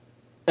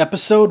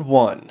Episode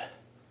 1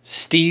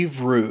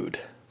 Steve Rude.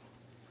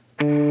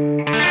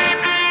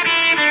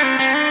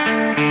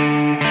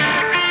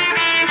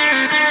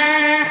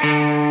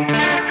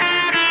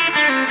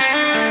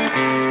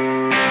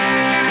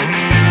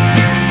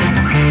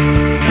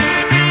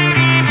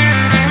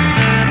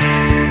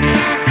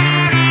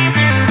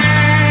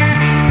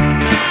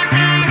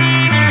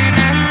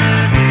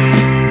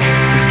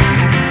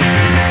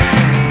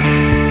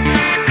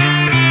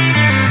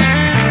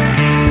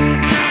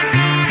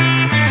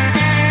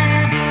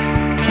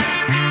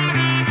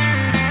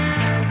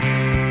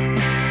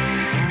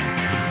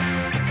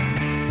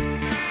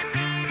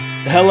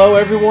 Hello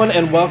everyone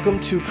and welcome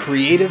to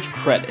Creative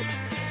Credit,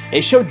 a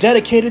show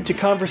dedicated to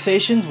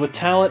conversations with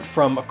talent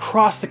from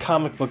across the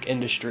comic book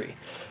industry.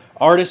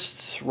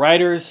 Artists,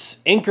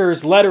 writers,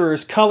 inkers,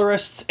 letterers,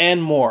 colorists,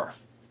 and more.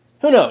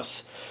 Who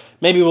knows?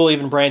 Maybe we'll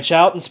even branch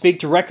out and speak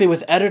directly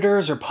with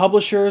editors or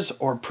publishers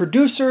or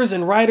producers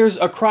and writers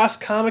across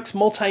comics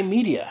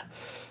multimedia.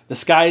 The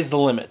sky's the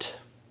limit.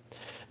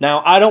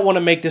 Now, I don't want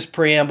to make this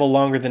preamble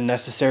longer than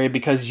necessary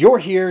because you're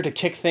here to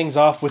kick things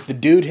off with the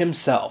dude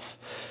himself.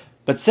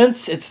 But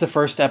since it's the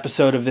first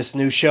episode of this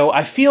new show,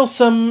 I feel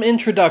some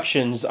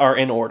introductions are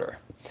in order.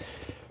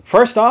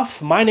 First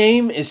off, my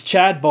name is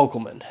Chad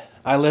Bokelman.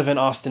 I live in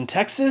Austin,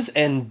 Texas,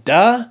 and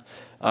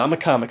I'm a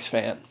comics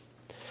fan.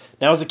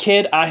 Now, as a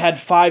kid, I had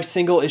 5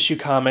 single-issue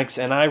comics,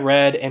 and I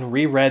read and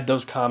reread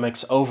those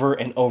comics over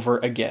and over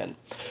again.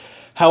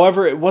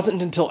 However, it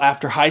wasn't until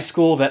after high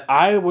school that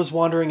I was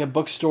wandering a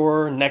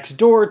bookstore next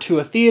door to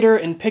a theater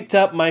and picked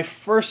up my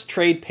first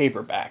trade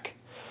paperback,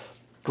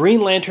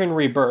 Green Lantern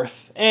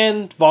Rebirth,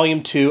 and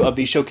Volume 2 of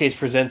the Showcase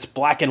Presents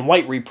black and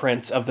white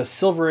reprints of the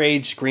Silver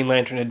Age Green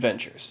Lantern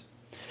Adventures.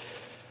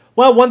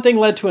 Well, one thing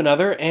led to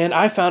another, and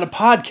I found a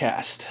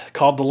podcast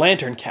called The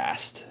Lantern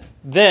Cast,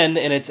 then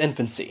in its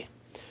infancy.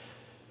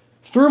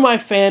 Through my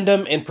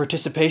fandom and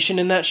participation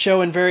in that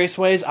show in various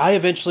ways, I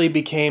eventually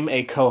became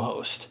a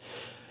co-host.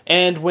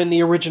 And when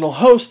the original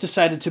host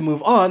decided to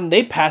move on,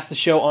 they passed the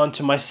show on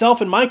to myself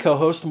and my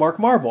co-host, Mark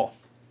Marble.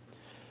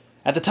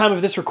 At the time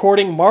of this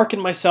recording, Mark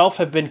and myself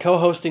have been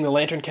co-hosting the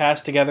Lantern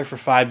Cast together for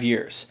 5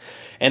 years,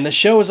 and the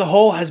show as a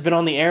whole has been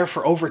on the air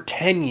for over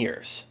 10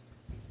 years.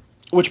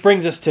 Which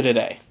brings us to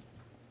today.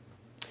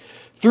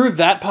 Through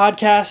that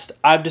podcast,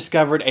 I've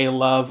discovered a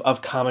love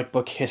of comic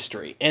book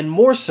history, and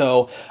more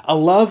so, a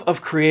love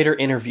of creator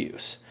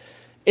interviews.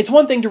 It's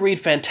one thing to read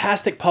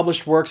fantastic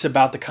published works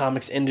about the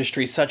comics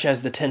industry, such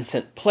as The 10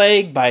 Cent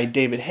Plague by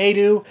David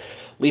Haydu,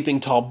 Leaping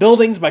Tall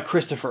Buildings by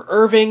Christopher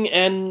Irving,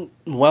 and,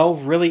 well,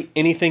 really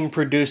anything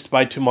produced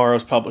by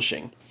Tomorrow's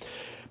Publishing.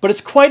 But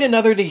it's quite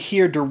another to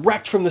hear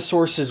direct from the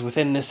sources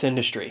within this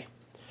industry.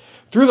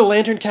 Through the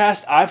Lantern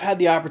Cast, I've had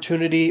the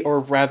opportunity, or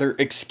rather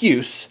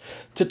excuse,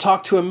 to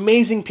talk to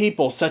amazing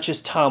people such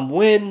as Tom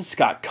Wynn,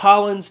 Scott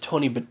Collins,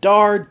 Tony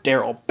Bedard,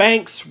 Daryl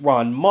Banks,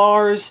 Ron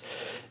Mars,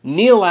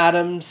 Neil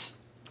Adams,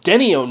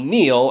 Denny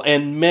O'Neil,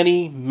 and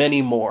many,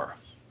 many more.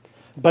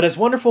 But as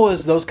wonderful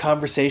as those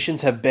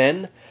conversations have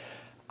been,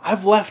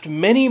 I've left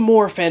many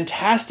more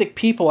fantastic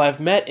people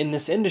I've met in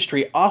this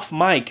industry off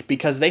mic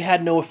because they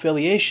had no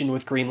affiliation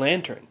with Green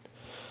Lantern.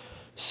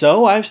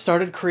 So I've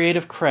started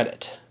Creative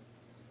Credit.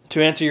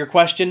 To answer your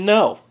question,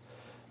 no.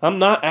 I'm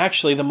not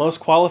actually the most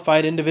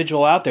qualified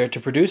individual out there to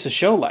produce a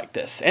show like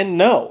this. And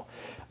no,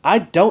 I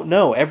don't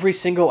know every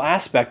single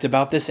aspect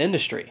about this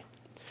industry.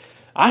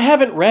 I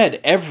haven't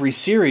read every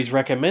series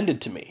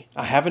recommended to me.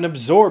 I haven't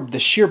absorbed the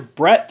sheer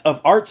breadth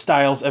of art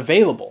styles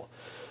available.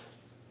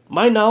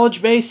 My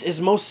knowledge base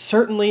is most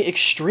certainly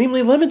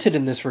extremely limited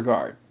in this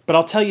regard, but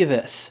I'll tell you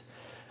this.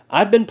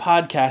 I've been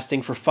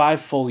podcasting for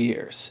 5 full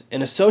years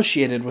and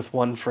associated with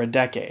one for a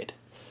decade.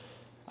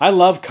 I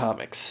love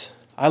comics.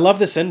 I love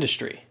this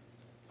industry.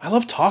 I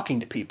love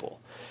talking to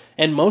people.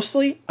 And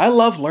mostly, I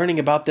love learning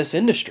about this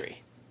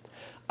industry.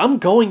 I'm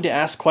going to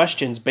ask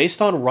questions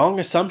based on wrong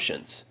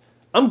assumptions.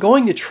 I'm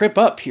going to trip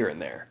up here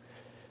and there.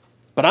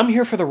 But I'm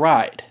here for the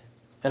ride,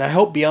 and I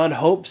hope beyond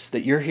hopes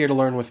that you're here to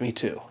learn with me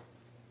too.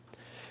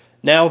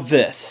 Now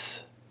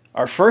this,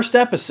 our first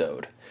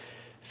episode,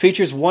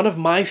 features one of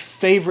my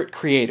favorite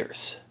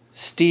creators,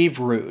 Steve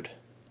Rude.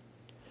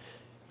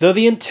 Though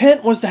the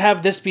intent was to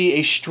have this be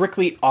a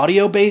strictly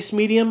audio-based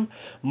medium,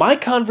 my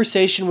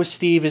conversation with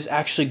Steve is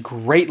actually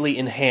greatly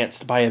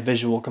enhanced by a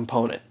visual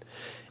component.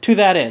 To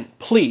that end,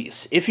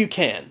 please, if you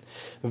can,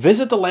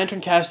 visit the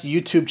LanternCast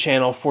YouTube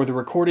channel for the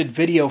recorded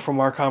video from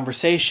our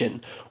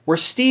conversation, where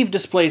Steve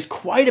displays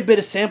quite a bit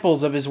of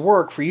samples of his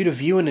work for you to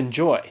view and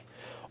enjoy.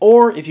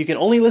 Or, if you can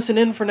only listen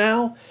in for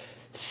now,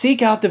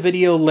 seek out the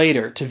video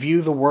later to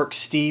view the work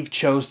Steve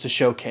chose to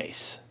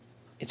showcase.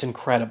 It's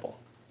incredible.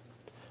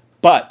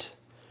 But,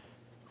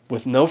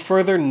 with no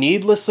further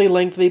needlessly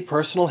lengthy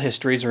personal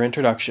histories or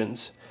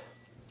introductions,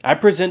 I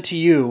present to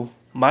you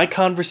my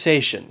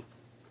conversation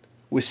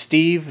with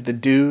Steve the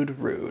Dude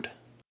Rude.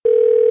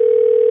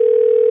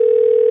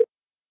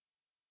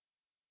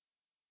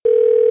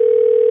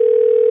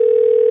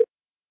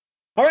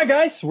 All right,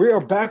 guys, we are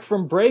back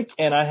from break,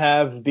 and I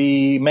have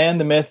the man,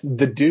 the myth,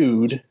 the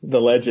dude, the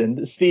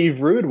legend,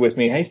 Steve Rude with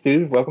me. Hey,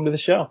 Steve, welcome to the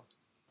show.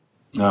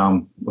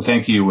 Well,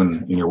 thank you,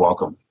 and you're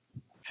welcome.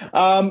 A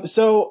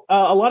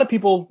lot of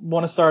people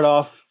want to start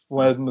off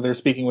when they're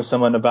speaking with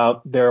someone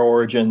about their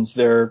origins,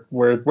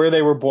 where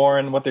they were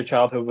born, what their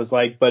childhood was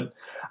like. But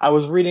I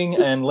was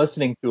reading and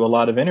listening to a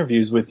lot of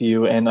interviews with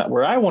you, and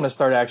where I want to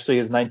start actually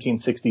is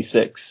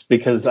 1966,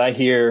 because I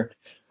hear,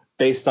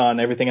 based on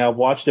everything I've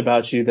watched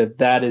about you,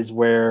 that is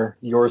where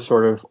your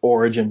sort of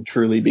origin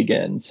truly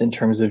begins in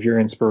terms of your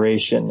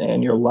inspiration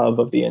and your love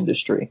of the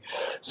industry.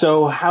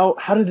 So how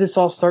did this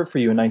all start for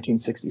you in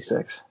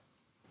 1966?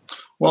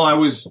 Well,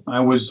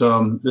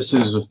 this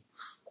is,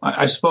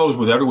 I suppose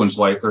with everyone's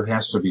life, there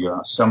has to be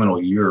a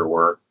seminal year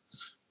where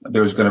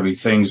there's going to be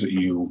things that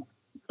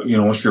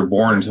once you're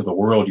born into the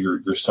world,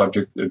 you're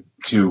subject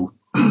to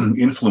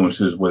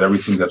influences with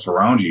everything that's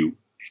around you.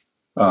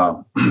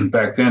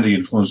 Back then, the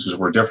influences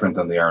were different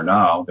than they are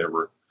now. There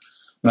were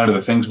none of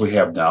the things we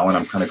have now, and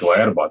I'm kind of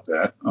glad about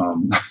that.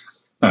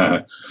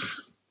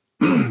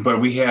 But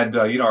we had,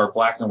 our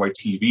black and white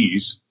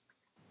TVs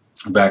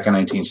back in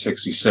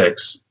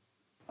 1966.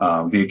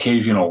 The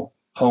occasional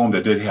home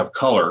that did have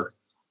color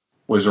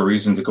was a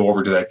reason to go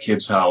over to that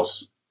kid's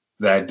house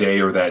that day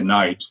or that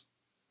night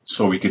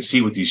so we could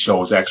see what these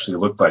shows actually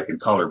looked like in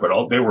color.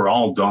 But they were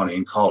all done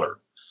in color.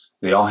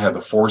 They all had the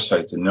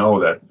foresight to know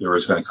that there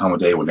was going to come a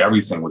day when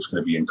everything was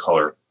going to be in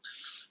color.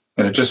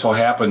 And it just so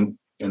happened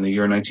in the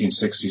year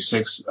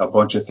 1966, a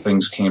bunch of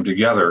things came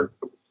together,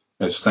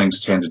 as things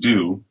tend to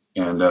do.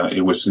 And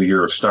it was the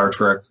year of Star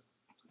Trek.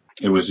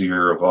 It was the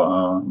year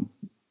of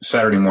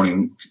Saturday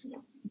morning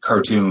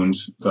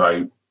cartoons that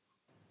I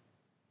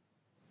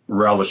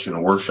relish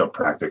and worship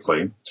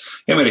practically.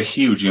 It made a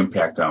huge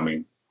impact on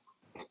me.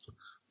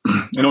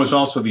 And it was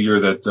also the year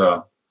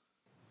that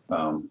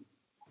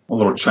a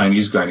little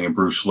Chinese guy named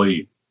Bruce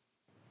Lee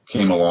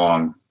came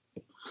along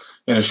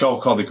in a show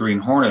called The Green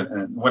Hornet.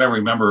 And what I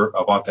remember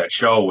about that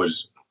show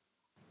was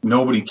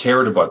nobody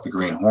cared about the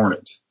Green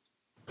Hornet.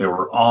 They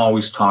were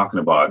always talking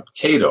about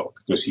Kato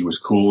because he was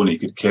cool and he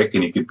could kick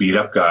and he could beat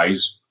up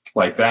guys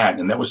like that.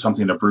 And that was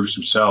something that Bruce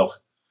himself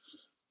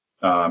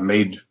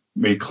made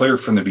clear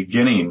from the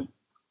beginning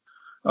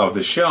of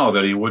the show,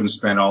 that he wouldn't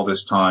spend all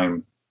this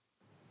time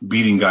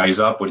beating guys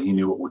up when he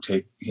knew it would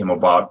take him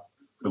about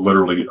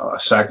literally a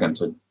second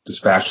to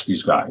dispatch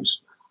these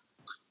guys.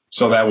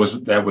 So that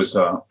was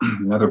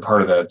another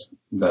part of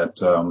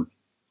that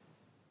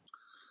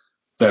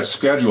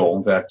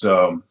schedule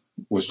that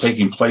was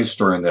taking place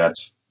during that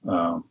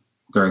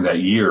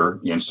year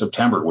in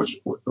September,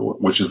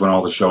 which is when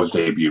all the shows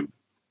debuted.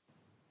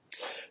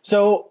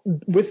 So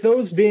with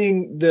those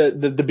being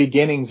the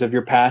beginnings of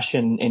your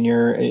passion and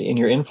your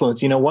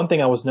influence, one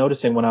thing I was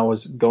noticing when I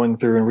was going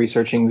through and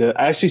researching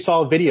I actually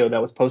saw a video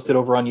that was posted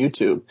over on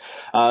YouTube.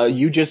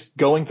 You just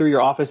going through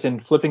your office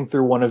and flipping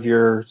through one of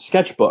your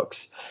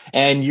sketchbooks,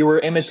 and you were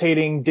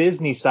imitating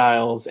Disney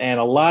styles and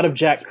a lot of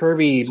Jack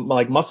Kirby,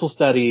 like Muscle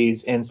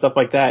Studies and stuff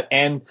like that.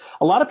 And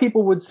a lot of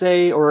people would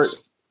say, or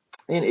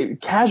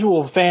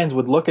casual fans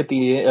would look at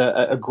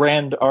a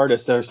grand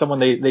artist or someone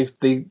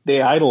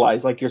they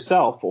idolize, like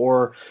yourself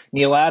or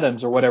Neil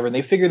Adams or whatever, and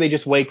they figure they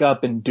just wake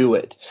up and do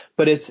it.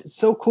 But it's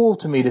so cool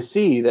to me to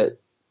see that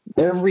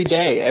every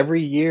day,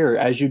 every year,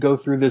 as you go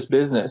through this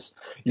business,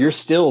 you're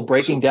still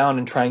breaking down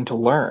and trying to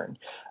learn.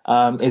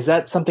 Is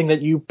that something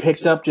that you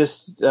picked up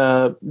just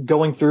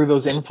going through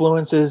those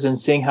influences and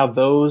seeing how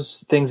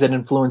those things that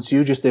influence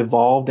you just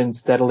evolved and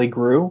steadily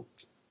grew?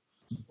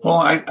 Well,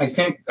 I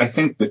think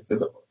that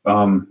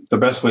the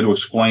best way to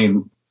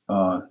explain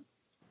the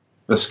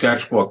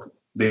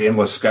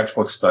endless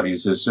sketchbook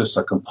studies, is just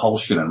a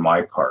compulsion on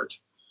my part.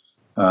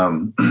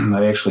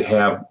 I actually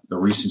have the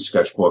recent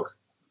sketchbook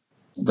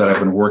that I've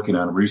been working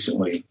on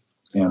recently,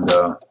 and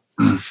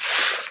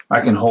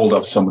I can hold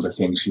up some of the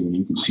things here.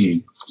 You can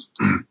see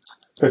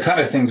the kind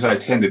of things I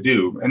tend to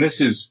do. And this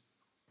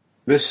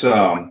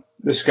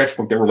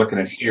sketchbook that we're looking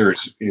at here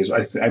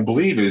I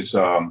believe is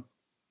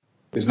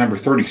number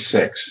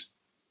 36.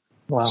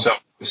 Wow. So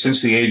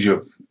since the age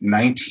of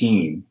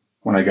 19,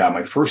 when I got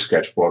my first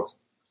sketchbook,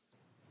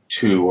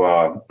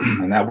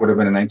 and that would have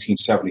been in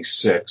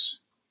 1976,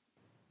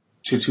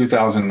 to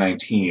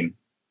 2019,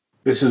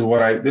 this is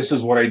what I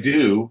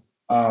do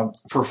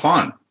for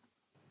fun.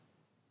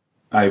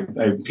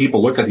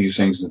 People look at these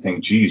things and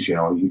think, geez,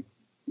 you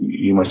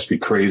must be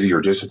crazy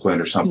or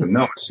disciplined or something.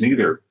 No, it's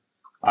neither.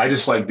 I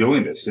just like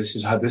doing this. This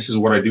is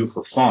what I do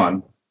for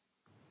fun.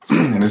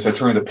 And as I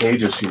turn the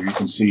pages here, you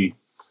can see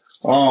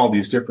all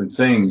these different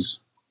things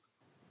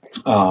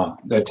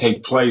that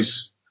take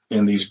place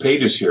in these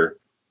pages here.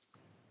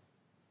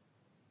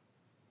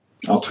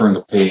 I'll turn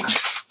the page,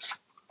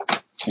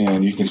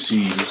 and you can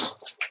see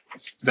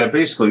that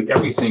basically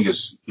everything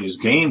is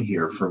game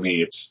here for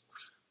me. It's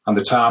on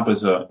the top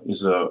is a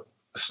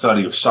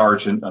study of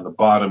Sargent. On the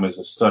bottom is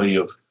a study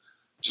of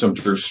some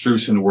Drew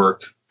Struzan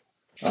work.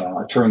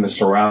 I turn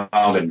this around,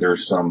 and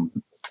there's some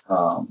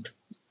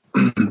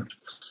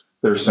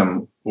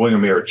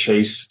William Merritt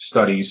Chase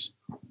studies.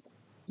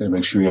 Gotta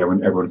make sure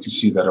everyone can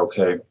see that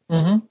okay.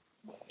 Mm-hmm.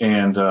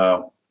 And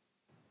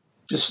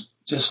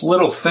just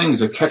little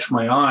things that catch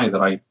my eye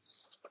that I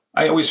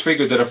always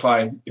figured that if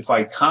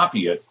I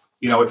copy it,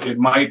 it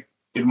might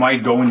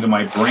go into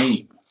my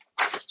brain,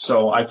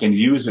 so I can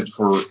use it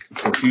for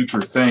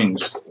future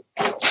things.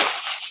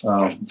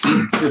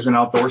 Here's an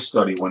outdoor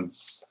study when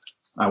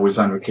I was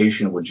on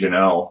vacation with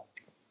Janelle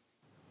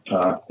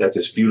at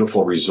this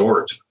beautiful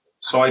resort.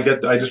 So I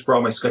just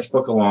brought my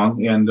sketchbook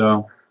along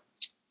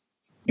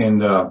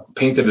and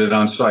painted it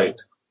on site.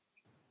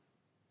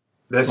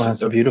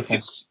 That's beautiful.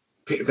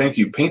 Thank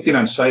you. Painting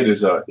on site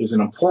is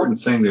an important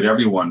thing that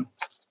everyone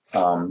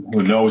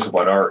who knows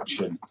about art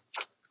should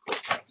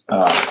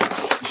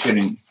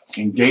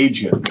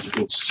engage in.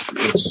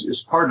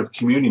 It's part of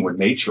communing with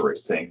nature, I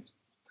think.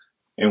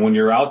 And when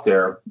you're out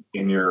there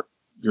and you're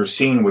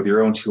seeing with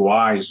your own two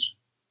eyes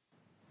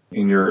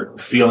and you're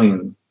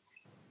feeling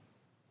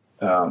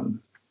the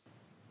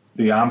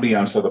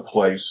ambiance of the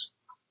place,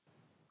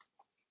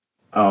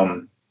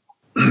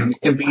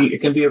 it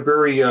can be a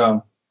very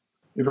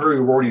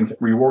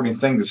rewarding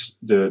thing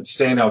to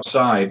stand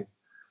outside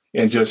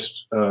and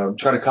just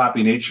try to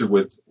copy nature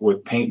with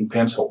paint and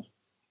pencil.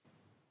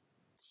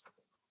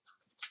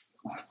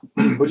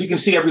 But you can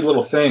see every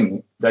little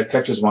thing that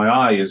catches my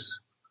eye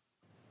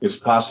is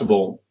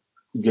possible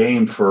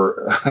game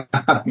for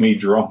me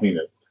drawing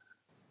it.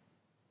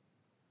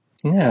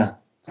 Yeah,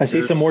 I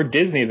see some more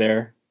Disney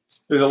there.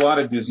 There's a lot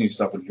of Disney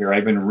stuff in here.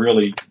 I've been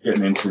really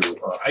getting into.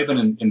 I've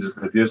been into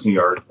the Disney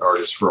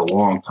artists for a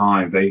long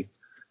time. They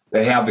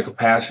have the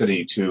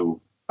capacity to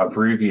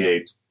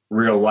abbreviate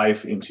real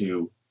life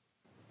into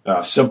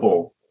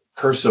simple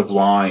cursive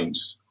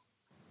lines,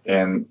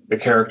 and the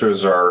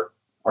characters are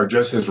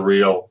just as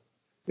real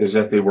as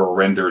if they were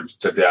rendered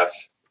to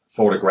death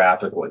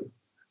photographically.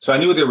 So I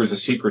knew there was a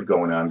secret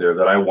going on there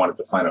that I wanted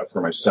to find out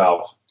for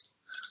myself.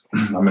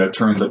 I'm going to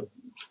turn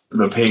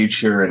the page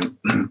here, and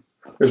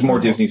there's more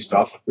Disney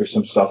stuff. There's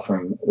some stuff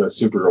from the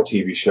Supergirl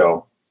TV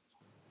show.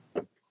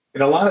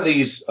 And a lot of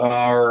these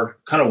are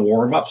kind of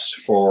warm-ups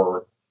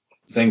for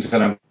things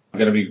that I'm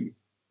going to be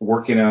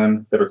working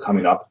on that are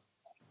coming up.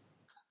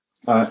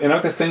 And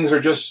other things are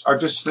just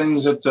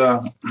things that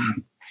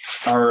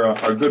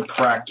are good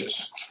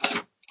practice.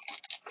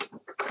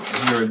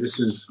 Here, this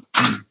is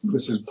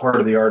part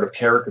of the art of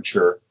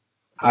caricature.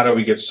 How do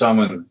we get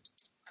someone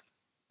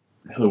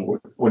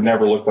who would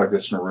never look like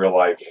this in real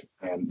life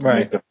and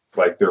make them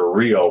look like they're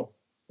real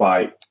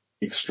by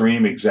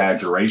extreme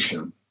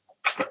exaggeration?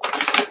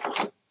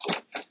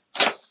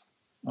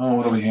 Oh,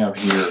 what do we have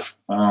here?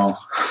 Oh,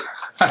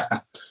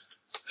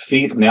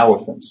 feet and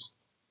elephants.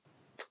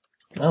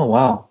 Oh,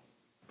 wow.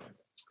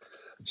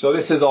 So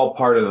this is all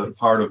part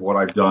of what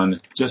I've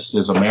done, just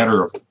as a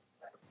matter of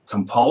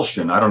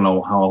compulsion. I don't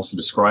know how else to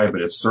describe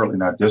it. It's certainly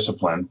not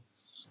discipline.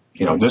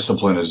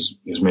 Discipline is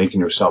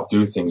making yourself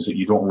do things that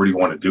you don't really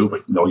want to do,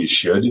 but know you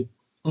should.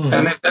 Mm-hmm.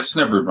 And that's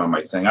never been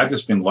my thing. I've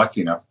just been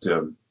lucky enough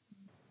to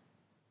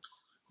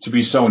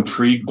be so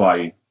intrigued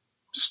by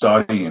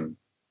studying,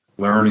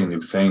 learning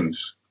new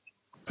things.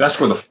 That's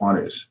where the fun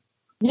is.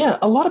 Yeah,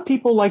 a lot of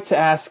people like to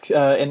ask,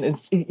 and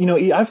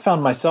I've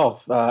found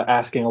myself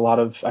asking a lot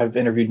of. I've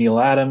interviewed Neil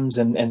Adams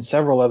and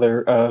several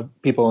other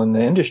people in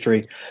the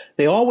industry.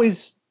 They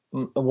always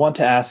want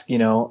to ask,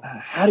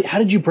 how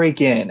did you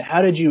break in?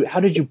 How did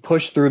you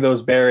push through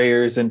those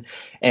barriers and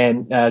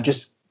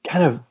just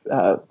kind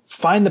of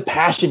find the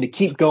passion to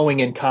keep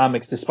going in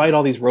comics despite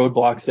all these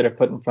roadblocks that are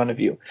put in front of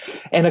you?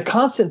 And a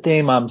constant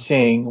theme I'm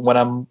seeing when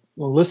I'm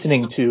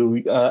listening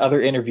to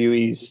other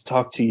interviewees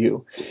talk to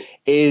you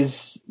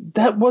is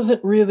that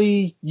wasn't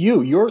really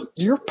you.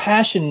 Your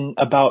passion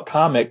about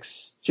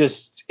comics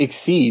just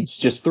exceeds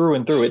just through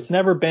and through. It's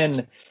never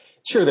been,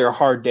 sure, there are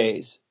hard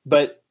days,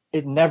 but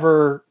it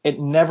never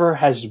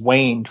has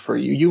waned for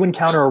you. You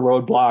encounter a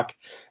roadblock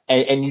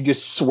and you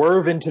just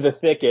swerve into the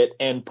thicket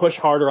and push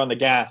harder on the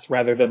gas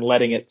rather than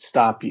letting it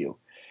stop you.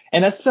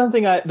 And that's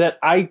something that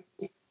I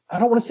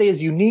don't want to say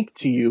is unique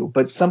to you,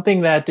 but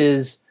something that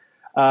is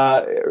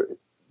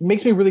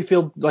makes me really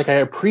feel like I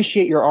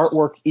appreciate your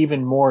artwork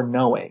even more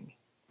knowing.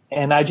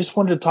 And I just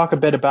wanted to talk a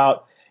bit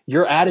about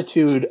your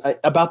attitude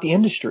about the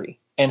industry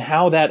and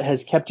how that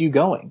has kept you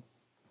going.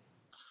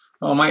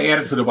 Well, my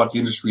attitude about the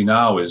industry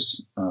now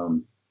is not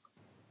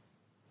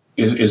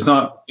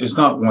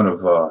one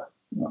of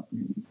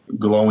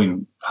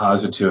glowing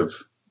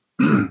positive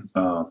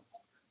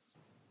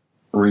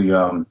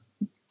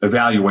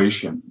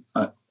evaluation.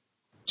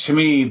 To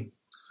me,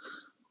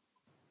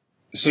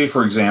 say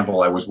for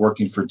example, I was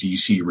working for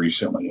DC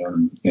recently,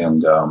 and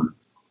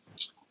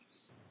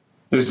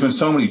there's been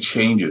so many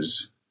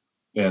changes,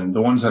 and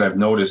the ones that I've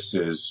noticed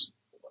is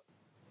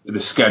the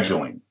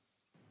scheduling.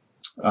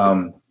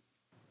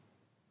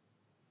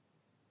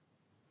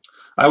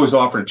 I was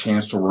offered a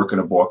chance to work in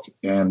a book,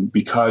 and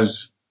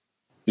because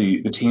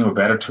the team of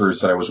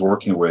editors that I was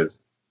working with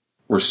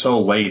were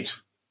so late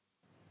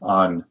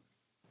on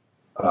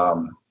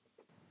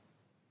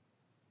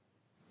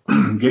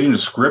getting a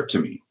script to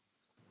me,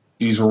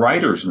 these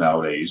writers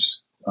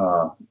nowadays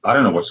I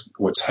don't know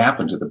what's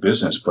happened to the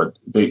business, but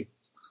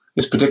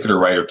this particular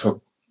writer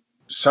took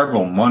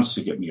several months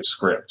to get me a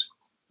script,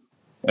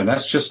 and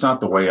that's just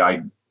not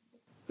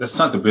that's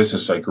not the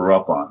business I grew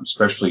up on,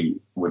 especially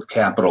with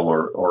Capital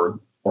or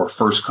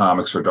First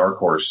Comics or Dark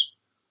Horse.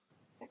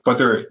 But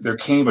there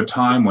came a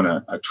time when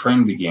a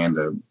trend began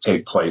to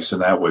take place,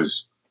 and that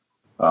was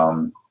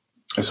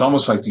it's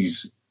almost like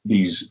these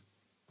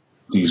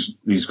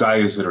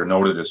guys that are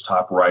noted as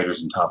top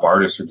writers and top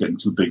artists are getting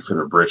too big for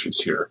their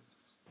britches here,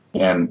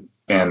 and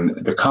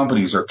the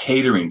companies are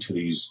catering to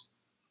these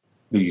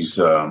these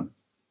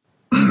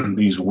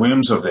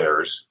whims of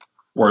theirs,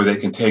 where they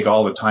can take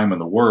all the time in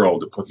the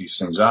world to put these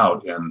things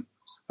out. And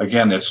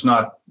again, that's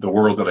not the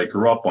world that I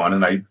grew up on,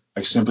 and I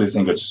simply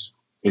think it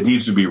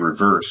needs to be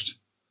reversed.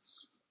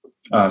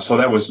 So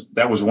that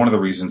was one of the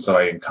reasons that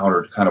I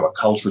encountered kind of a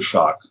culture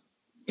shock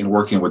in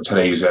working with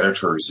today's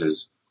editors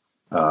is,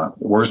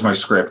 where's my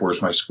script?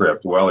 Where's my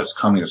script? Well, it's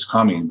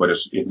coming, but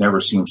it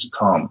never seems to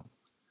come.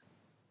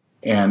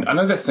 And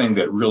another thing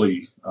that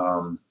really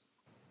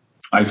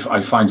I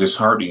find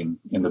disheartening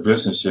in the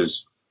business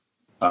is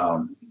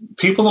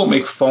people don't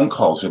make phone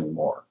calls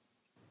anymore.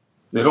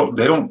 They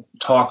don't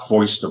talk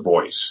voice to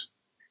voice.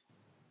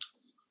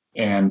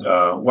 And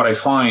what I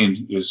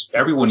find is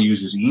everyone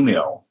uses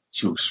email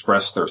to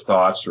express their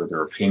thoughts or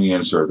their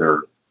opinions or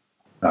their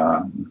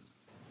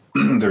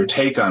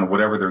take on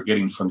whatever they're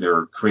getting from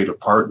their creative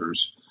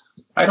partners.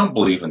 I don't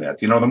believe in that.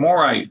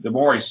 The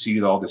more I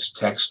see all this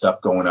text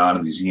stuff going on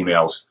in these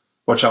emails,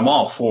 which I'm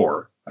all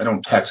for. I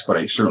don't text, but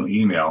I certainly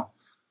email.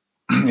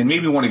 And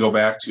maybe want to go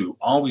back to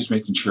always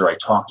making sure I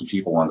talk to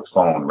people on the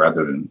phone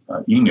rather than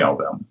email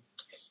them.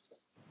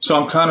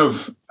 So I've kind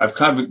of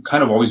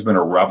always been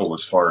a rebel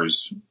as far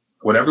as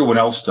what everyone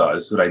else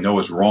does that I know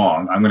is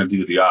wrong. I'm going to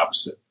do the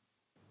opposite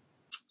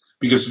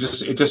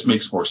because it just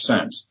makes more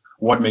sense.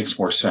 What makes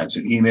more sense?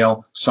 An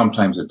email?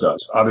 Sometimes it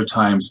does. Other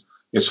times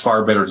it's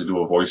far better to do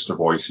a voice to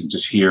voice and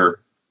just hear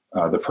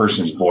the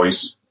person's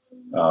voice.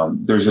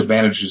 There's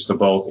advantages to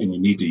both, and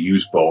you need to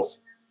use both.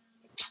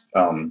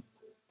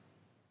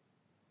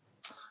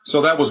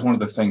 So that was one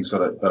of the things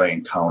that I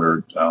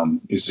encountered.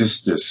 Is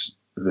this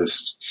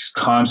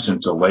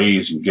constant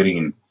delays in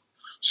getting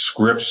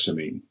scripts to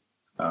me,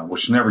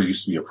 which never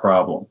used to be a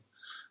problem.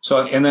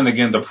 So, and then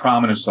again, the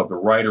prominence of the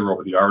writer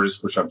over the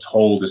artist, which I'm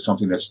told is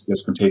something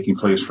that's been taking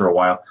place for a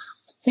while.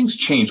 Things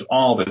change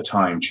all the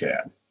time,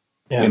 Chad,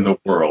 in the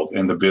world,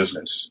 in the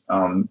business.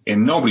 And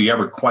nobody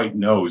ever quite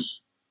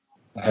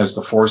has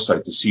the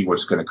foresight to see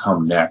what's going to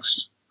come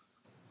next.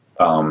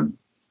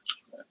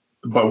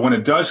 But when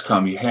it does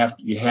come, you have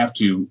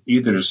to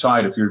either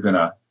decide if you're going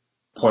to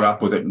put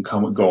up with it and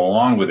go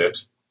along with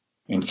it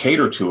and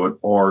cater to it,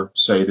 or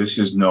say this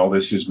is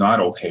not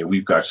okay.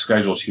 We've got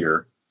schedules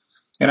here.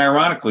 And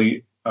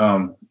ironically,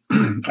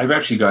 I've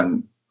actually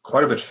gotten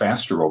quite a bit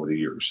faster over the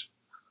years,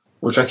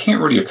 which I can't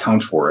really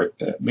account for it.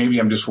 Maybe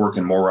I'm just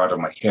working more out of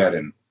my head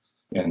and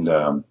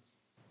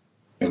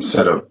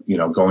instead of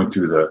going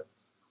through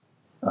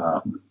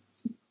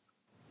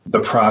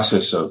the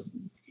process of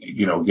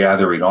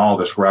gathering all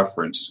this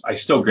reference. I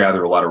still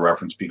gather a lot of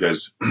reference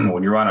because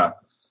when you're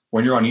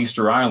on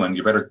Easter Island,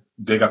 you better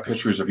dig up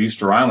pictures of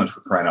Easter Island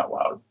for crying out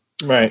loud.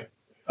 Right.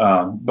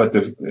 But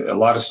a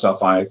lot of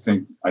stuff I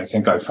think I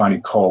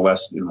finally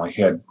coalesced in my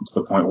head to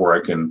the point where I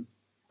can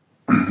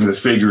the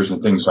figures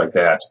and things like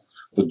that,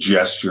 the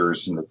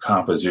gestures and the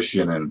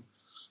composition and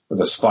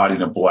the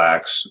spotting of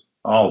blacks,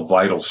 all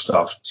vital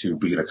stuff to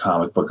being a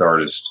comic book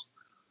artist,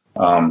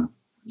 have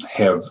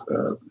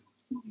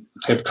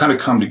kind of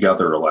come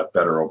together a lot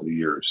better over the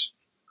years.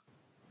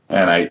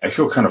 And I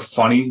feel kind of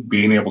funny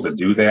being able to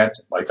do that.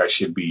 Like I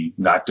should be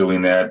not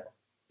doing that.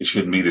 It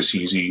shouldn't be this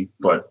easy.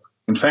 But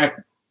in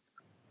fact,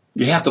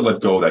 you have to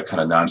let go of that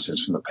kind of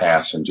nonsense from the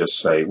past and just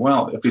say,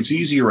 well, if it's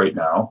easy right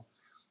now,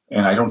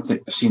 and I don't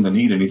seem to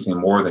need anything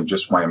more than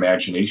just my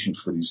imagination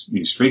for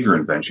these figure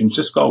inventions,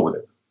 just go with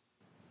it.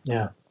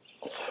 Yeah.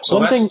 So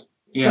go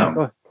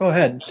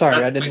ahead. Sorry,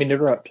 I didn't mean to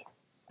interrupt.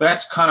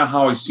 That's kind of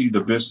how I see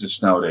the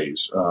business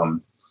nowadays.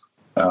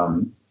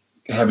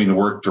 Having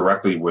worked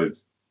directly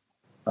with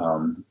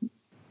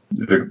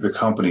the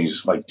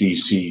companies like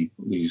DC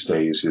these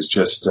days is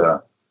just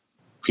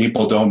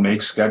people don't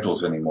make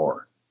schedules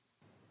anymore.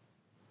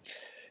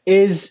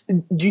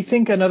 Do you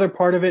think another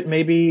part of it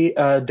may be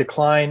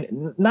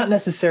decline, not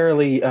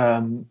necessarily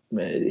like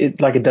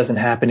it doesn't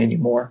happen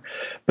anymore,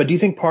 but do you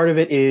think part of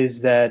it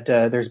is that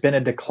there's been a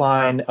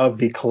decline of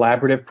the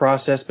collaborative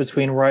process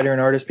between writer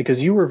and artist?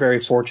 Because you were very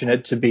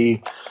fortunate to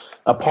be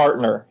a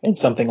partner in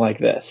something like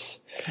this.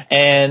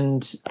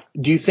 And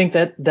do you think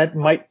that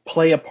might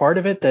play a part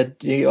of it? That,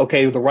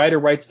 okay, the writer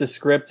writes the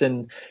script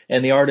and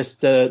the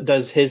artist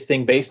does his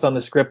thing based on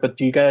the script, but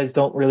you guys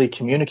don't really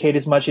communicate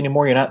as much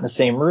anymore. You're not in the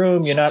same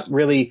room. You're not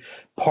really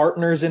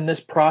partners in this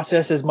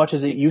process as much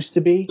as it used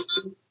to be.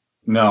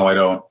 No, I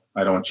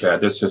don't,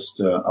 Chad. That's just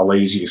a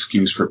lazy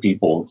excuse for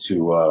people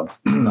to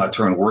not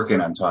turn work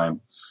in on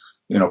time.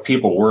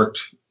 People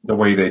worked the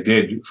way they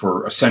did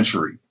for a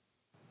century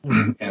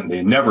and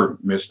they never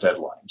missed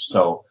deadlines.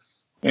 So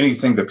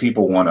anything that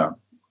people want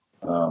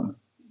to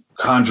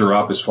conjure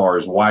up as far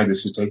as why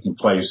this is taking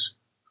place,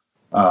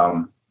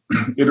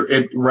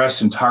 it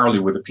rests entirely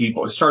with the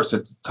people. It starts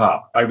at the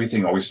top.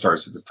 Everything always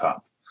starts at the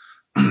top.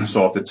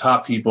 So if the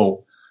top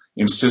people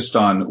insist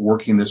on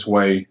working this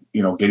way,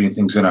 getting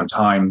things in on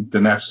time,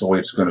 then that's the way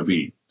it's going to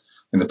be.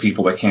 And the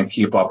people that can't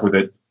keep up with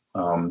it,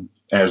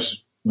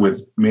 as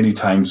with many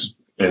times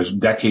as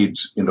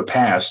decades in the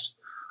past,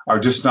 are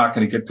just not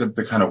going to get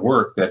the kind of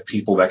work that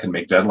people that can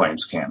make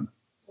deadlines can.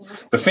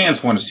 The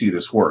fans want to see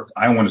this work.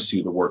 I want to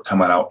see the work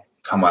come out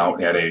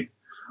at a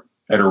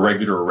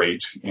regular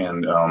rate.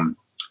 And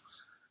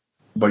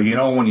but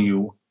when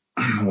you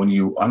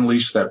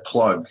unleash that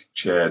plug,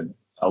 Chad,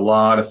 a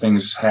lot of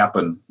things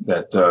happen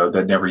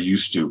that never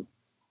used to.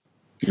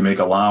 You make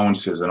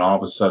allowances, and all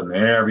of a sudden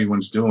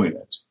everyone's doing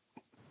it.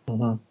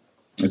 Mm-hmm.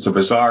 It's a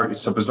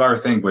bizarre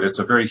thing, but it's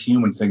a very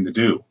human thing to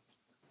do.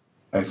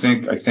 I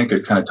think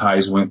it kind of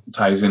ties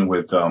in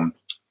with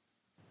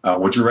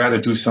would you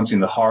rather do something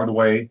the hard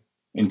way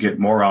and get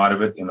more out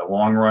of it in the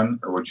long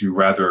run, or would you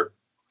rather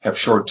have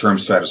short-term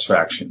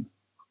satisfaction?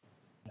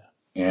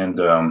 And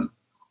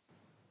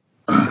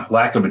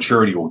lack of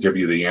maturity will give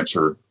you the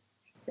answer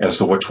as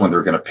to which one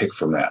they're going to pick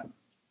from that.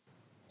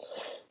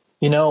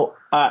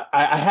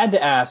 I had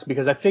to ask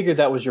because I figured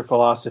that was your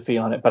philosophy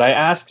on it, but I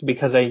asked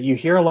because you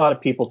hear a lot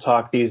of people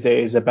talk these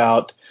days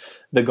about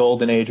the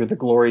golden age or the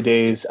glory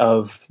days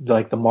of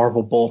like the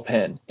Marvel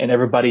bullpen and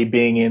everybody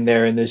being in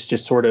there in this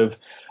just sort of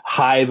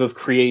hive of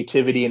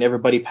creativity and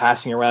everybody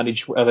passing around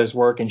each other's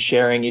work and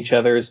sharing each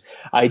other's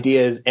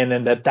ideas. And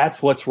then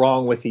that's what's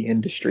wrong with the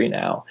industry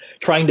now,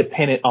 trying to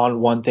pin it on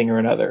one thing or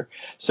another.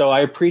 So I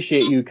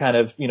appreciate you kind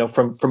of,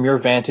 from your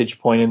vantage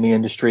point in the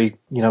industry,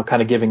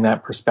 kind of giving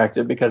that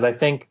perspective, because I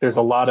think there's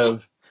a lot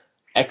of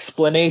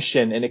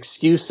explanation and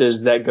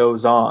excuses that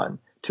goes on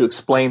to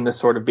explain the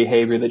sort of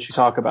behavior that you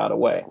talk about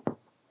away.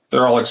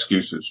 They're all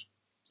excuses,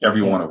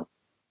 every one of them.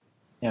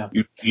 Yeah.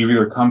 You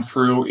either come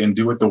through and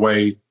do it the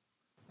way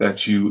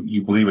that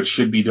you believe it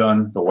should be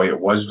done, the way it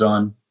was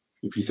done,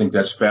 if you think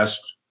that's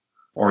best,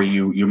 or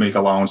you make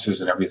allowances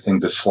and everything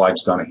just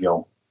slides down a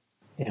hill.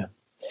 Yeah.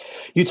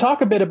 You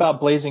talk a bit about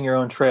blazing your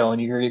own trail,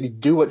 and you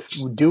do what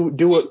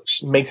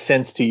makes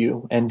sense to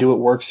you and do what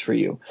works for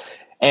you.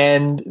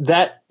 And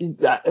that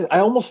I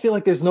almost feel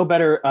like there's no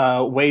better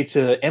way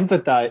to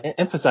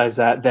emphasize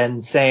that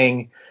than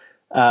saying,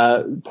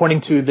 pointing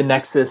to the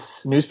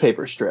Nexus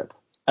newspaper strip.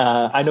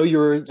 I know you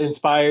were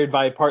inspired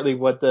by partly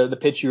what the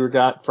pitch you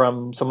got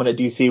from someone at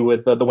DC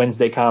with the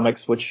Wednesday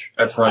comics, which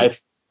that's right.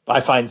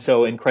 I find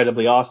so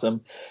incredibly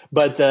awesome.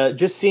 But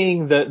just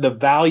seeing the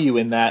value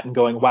in that and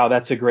going, wow,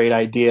 that's a great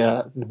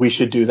idea. We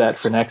should do that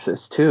for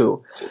Nexus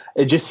too.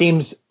 It just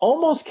seems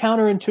almost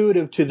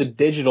counterintuitive to the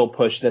digital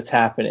push that's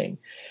happening.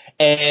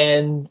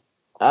 And,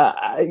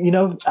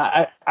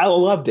 I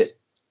loved it.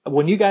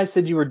 When you guys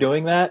said you were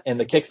doing that and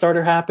the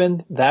Kickstarter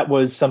happened, that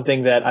was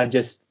something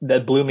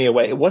that blew me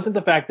away. It wasn't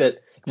the fact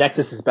that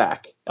Nexus is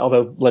back,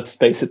 although let's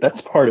face it,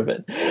 that's part of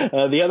it.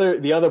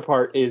 The other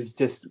part is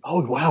just,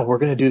 oh wow, we're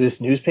going to do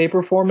this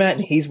newspaper format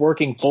and he's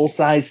working full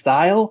size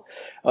style.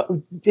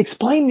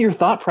 Explain your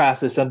thought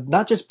process of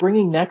not just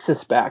bringing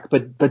Nexus back,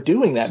 but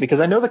doing that,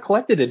 because I know the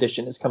collected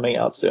edition is coming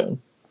out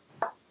soon.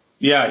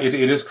 Yeah, it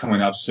is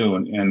coming out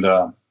soon. And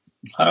how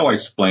do I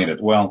explain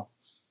it? Well,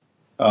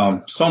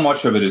 so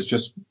much of it is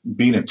just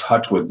being in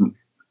touch with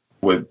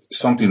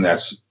something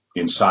that's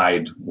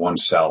inside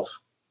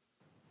oneself.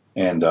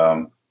 And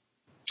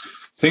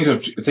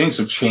things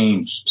have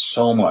changed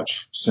so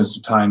much since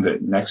the time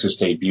that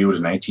Nexus debuted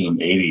in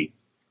 1980,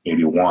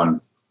 81.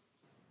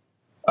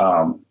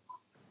 That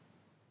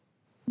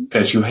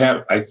you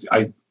have,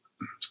 I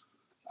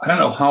don't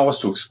know how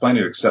else to explain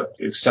it except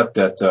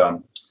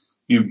that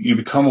you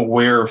become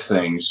aware of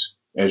things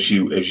as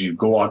you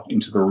go out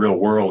into the real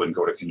world and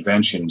go to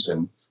conventions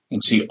and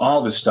see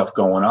all this stuff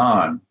going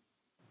on,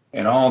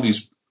 and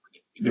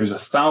there's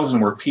 1,000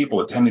 more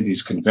people attending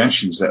these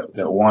conventions that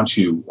want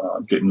to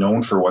get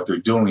known for what they're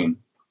doing.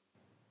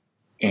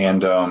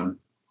 And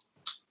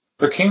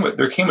there came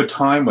a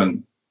time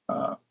when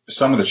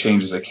some of the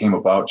changes that came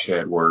about,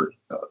 Chad, were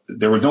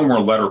there were no more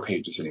letter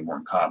pages anymore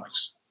in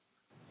comics.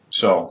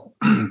 So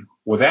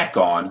with that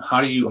gone,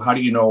 how do you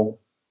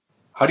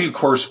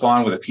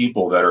correspond with the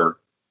people that are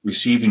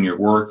receiving your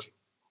work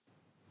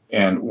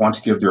and want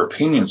to give their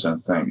opinions on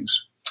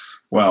things?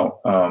 Well,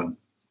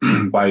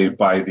 by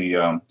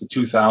the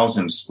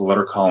 2000s, the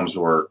letter columns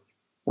were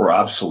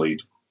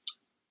obsolete,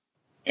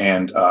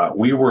 and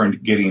we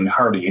weren't getting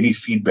hardly any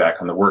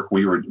feedback on the work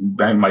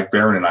Mike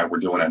Barron and I were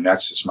doing at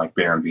Nexus. Mike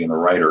Barron being the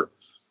writer,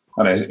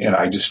 and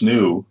I just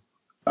knew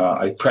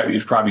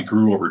it probably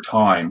grew over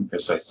time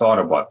as I thought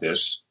about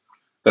this,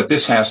 that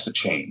this has to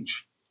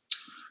change.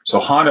 So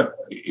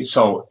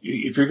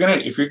if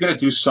you're gonna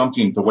do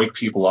something to wake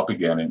people up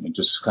again and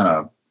just kind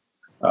of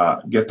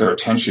get their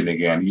attention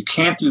again, you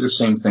can't do the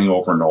same thing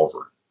over and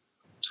over.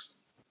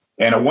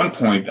 And at one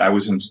point, I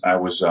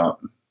was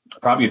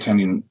probably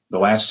attending the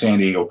last San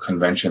Diego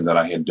convention that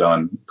I had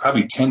done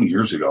probably 10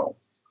 years ago,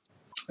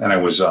 and I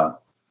was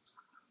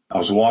I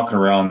was walking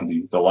around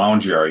the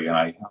lounge area,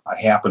 and I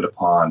happened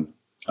upon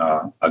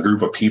a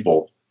group of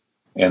people,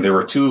 and there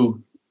were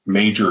two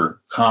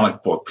major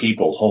comic book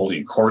people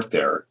holding court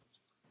there,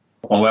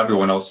 while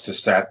everyone else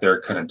just sat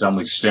there kind of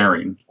dumbly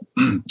staring.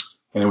 And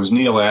it was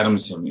Neil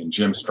Adams and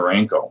Jim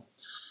Steranko.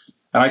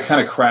 And I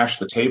kind of crashed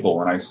the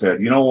table, and I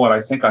said, you know what,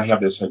 I think I have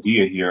this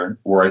idea here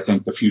where I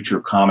think the future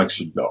of comics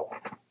should go.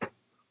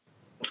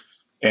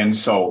 And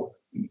so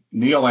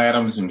Neil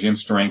Adams and Jim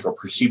Steranko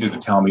proceeded to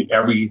tell me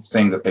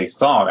everything that they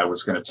thought I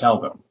was going to tell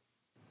them.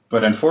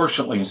 But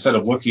unfortunately, instead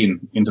of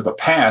looking into the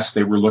past,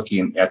 they were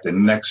looking at the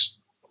next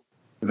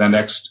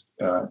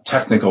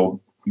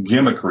technical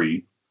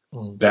gimmickry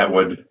that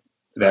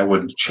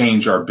would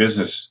change our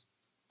business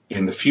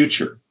in the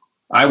future.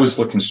 I was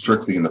looking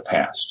strictly in the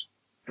past.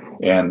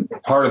 And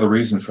part of the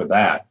reason for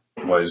that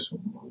was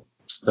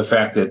the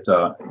fact that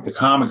the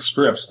comic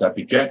strips that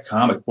beget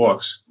comic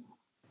books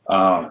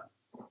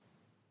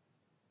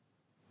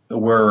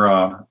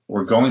were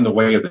going the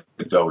way of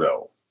the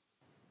dodo.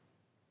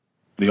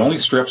 The only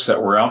strips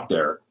that were out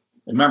there,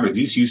 and remember,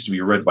 these used to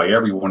be read by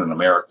everyone in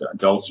America,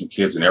 adults and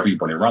kids and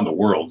everybody around the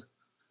world.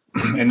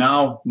 And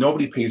now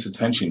nobody pays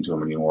attention to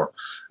them anymore,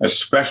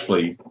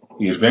 especially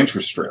the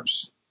adventure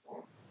strips.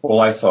 Well,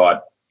 I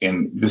thought,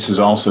 and this is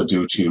also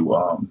due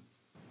to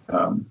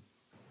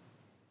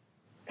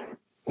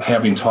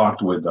having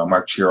talked with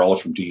Mark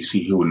Chiarella from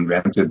DC, who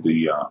invented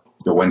the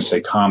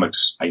Wednesday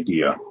Comics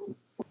idea.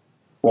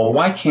 Well,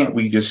 why can't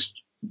we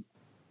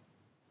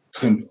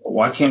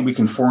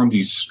conform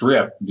these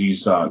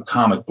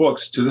comic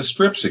books to the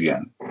strips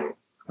again?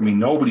 I mean,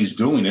 nobody's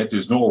doing it.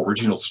 There's no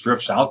original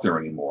strips out there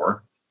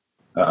anymore.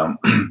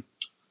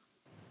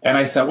 And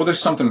I thought, well,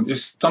 there's something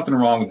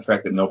wrong with the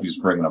fact that nobody's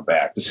bringing them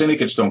back. The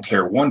syndicates don't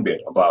care one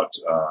bit about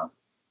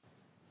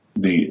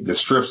the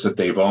strips that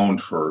they've owned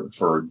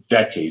for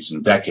decades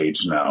and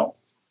decades now.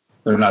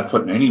 They're not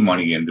putting any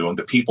money into them.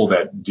 The people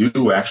that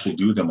do actually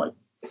do them, like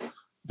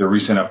the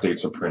recent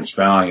updates of Prince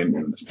Valiant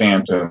and the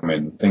Phantom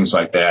and things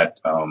like that,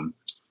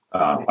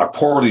 are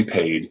poorly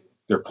paid.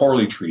 They're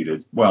poorly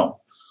treated.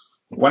 Well,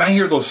 when I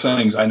hear those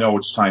things, I know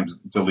it's time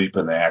to leap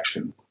into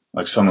action,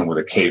 like someone with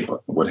a cape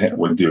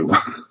would do.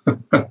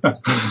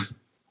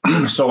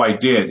 So I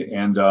did,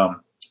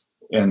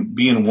 and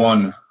being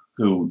one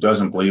who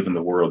doesn't believe in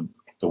the word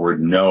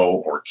no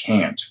or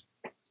can't,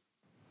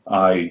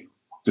 I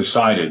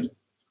decided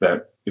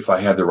that if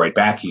I had the right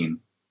backing,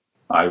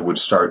 I would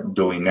start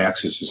doing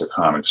Nexus as a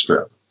comic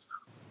strip.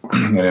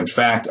 And in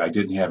fact, I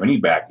didn't have any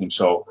backing,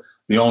 so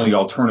the only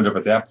alternative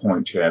at that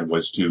point, Chad,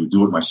 was to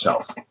do it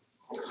myself.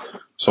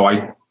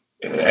 So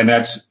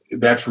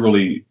that's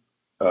really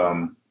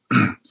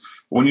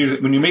when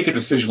you make a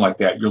decision like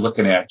that, you're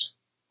looking at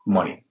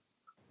money,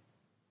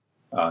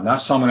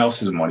 not someone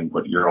else's money,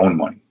 but your own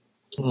money.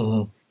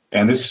 Mm-hmm.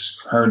 And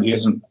this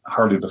isn't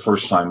hardly the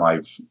first time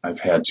I've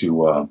had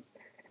to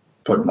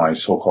put my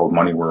so-called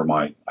money where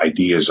my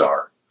ideas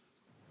are.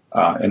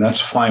 And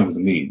that's fine with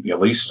me. At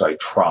least I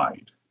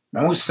tried.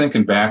 And I was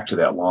thinking back to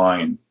that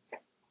line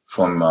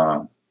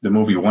from the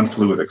movie One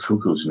Flew Over the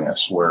Cuckoo's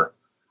Nest, where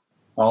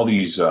all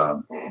these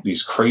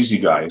crazy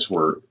guys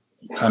were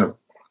kind of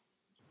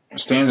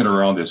standing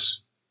around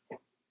this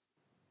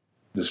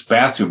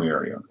bathroom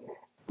area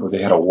where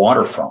they had a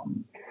water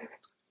fountain.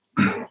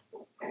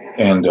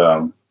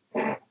 And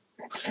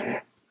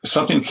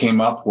something came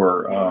up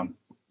where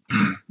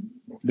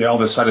they all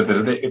decided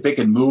that if they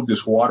could move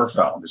this water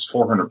fountain, this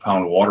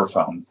 400-pound water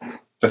fountain,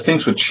 that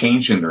things would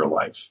change in their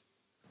life.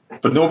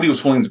 But nobody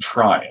was willing to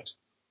try it.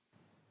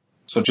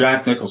 So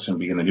Jack Nicholson,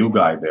 being the new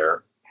guy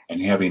there and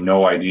having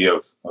no idea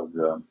of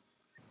the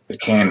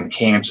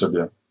cants of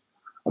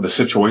the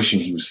situation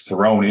he was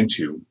thrown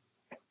into,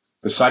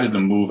 decided to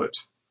move it.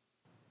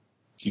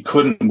 He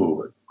couldn't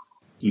move it.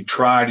 He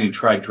tried and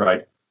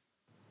tried.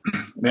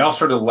 They all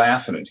started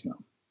laughing at him.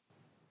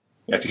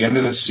 At the end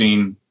of the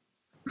scene,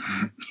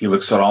 he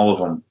looks at all of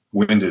them,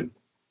 winded,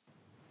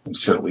 and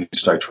said, "At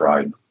least I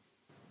tried."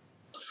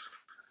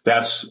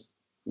 That's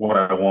what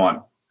I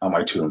want on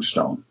my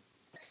tombstone.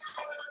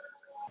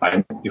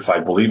 If I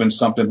believe in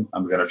something,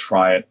 I'm going to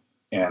try it.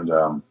 And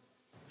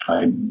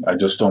I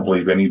just don't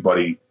believe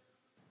anybody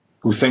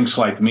who thinks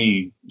like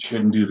me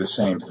shouldn't do the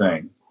same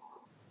thing.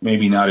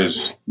 Maybe not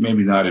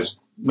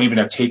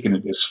taking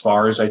it as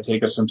far as I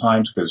take it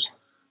sometimes, because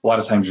a lot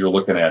of times you're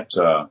looking at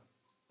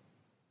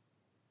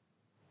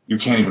you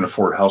can't even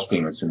afford house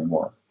payments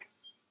anymore.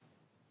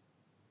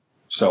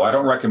 So I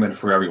don't recommend it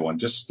for everyone.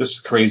 Just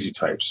the crazy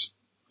types,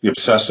 the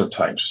obsessive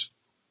types,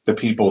 the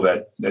people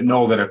that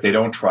know that if they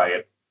don't try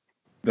it,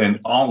 then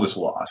all is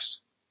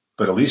lost.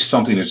 But at least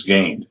something is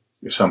gained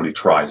if somebody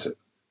tries it.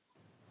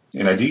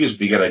 And ideas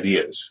beget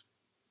ideas.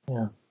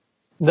 Yeah.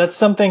 That's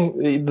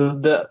something,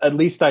 the at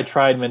least I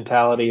tried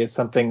mentality is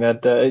something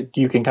that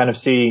you can kind of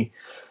see.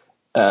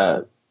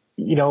 A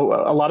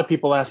lot of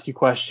people ask you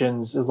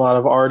questions. A lot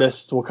of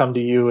artists will come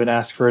to you and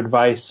ask for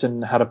advice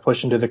and how to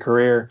push into the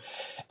career.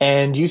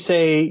 And you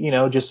say,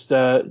 just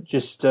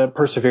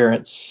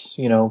perseverance,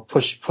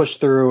 push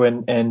through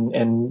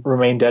and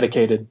remain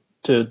dedicated.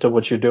 to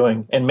what you're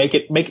doing and make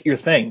it your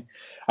thing.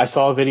 I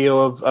saw a video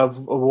of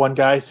one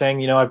guy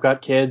saying, I've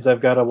got kids,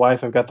 I've got a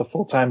wife, I've got the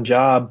full-time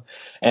job,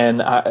 and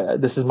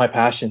this is my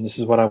passion. This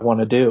is what I want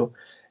to do.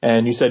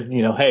 And you said,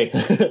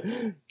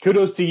 hey,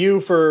 kudos to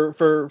you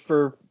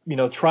for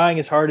trying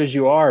as hard as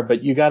you are,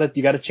 but you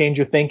gotta change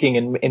your thinking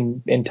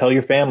and tell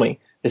your family,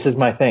 this is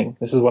my thing.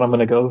 This is what I'm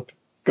going to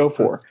go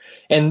for.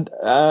 And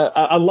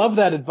I love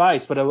that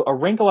advice, but a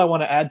wrinkle I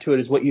want to add to it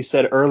is what you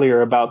said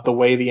earlier about the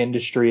way the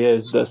industry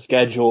is, the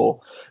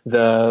schedule,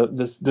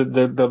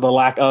 the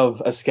lack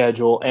of a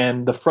schedule,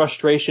 and the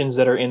frustrations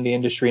that are in the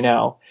industry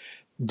now.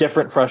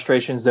 Different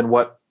frustrations than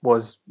what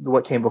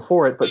came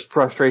before it, but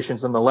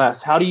frustrations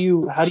nonetheless. How do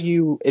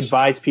you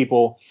advise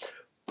people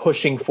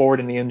pushing forward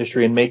in the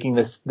industry and making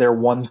this their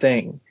one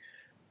thing,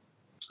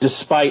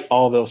 despite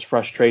all those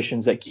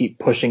frustrations that keep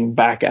pushing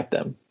back at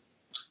them?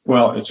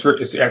 Well,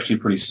 it's actually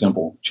pretty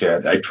simple,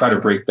 Chad. I try to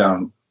break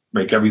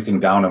everything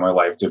down in my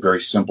life to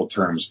very simple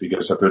terms,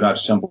 because if they're not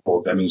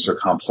simple, that means they're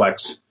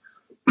complex,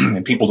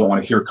 and people don't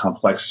want to hear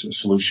complex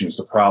solutions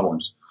to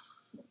problems.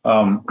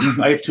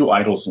 I have two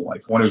idols in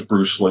life. One is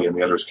Bruce Lee, and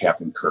the other is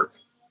Captain Kirk.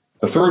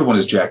 The third one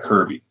is Jack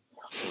Kirby.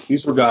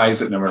 These were guys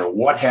that no matter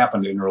what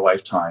happened in their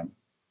lifetime,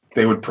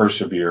 they would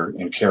persevere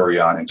and carry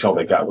on until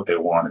they got what they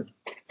wanted.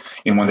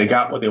 And when they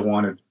got what they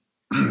wanted,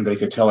 they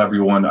could tell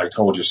everyone, I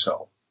told you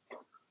so.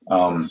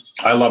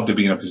 I love to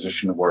be in a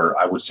position where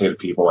I would say to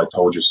people, I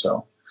told you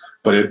so.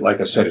 But like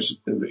I said,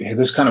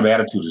 this kind of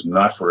attitude is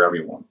not for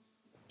everyone.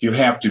 You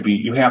have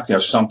to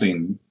have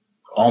something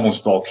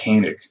almost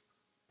volcanic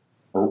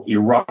or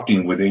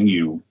erupting within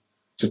you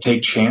to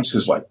take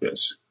chances like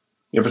this.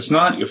 If it's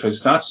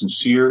not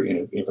sincere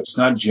and if it's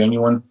not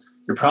genuine,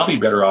 you're probably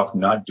better off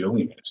not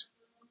doing it.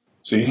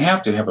 So you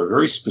have to have a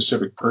very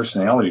specific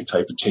personality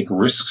type to take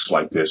risks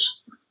like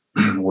this,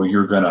 where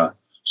you're going to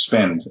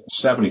spend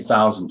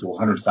 $70,000 to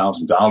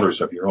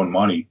 $100,000 of your own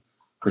money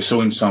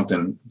pursuing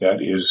something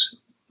that is,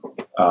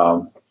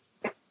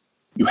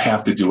 you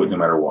have to do it no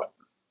matter what.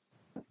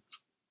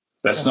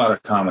 That's not a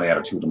common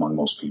attitude among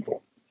most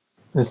people.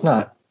 It's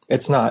not.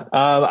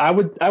 I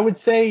would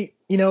say,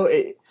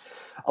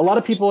 a lot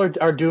of people are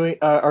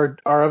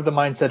of the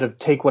mindset of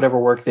take whatever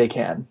work they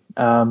can,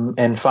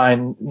 and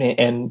find,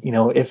 and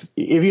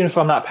even if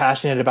I'm not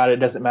passionate about it, it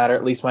doesn't matter.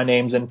 At least my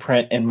name's in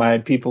print,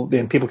 and people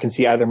can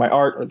see either my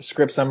art or the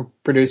scripts I'm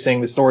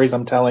producing, the stories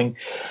I'm telling.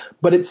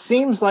 But it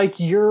seems like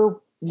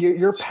your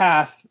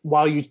path,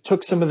 while you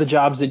took some of the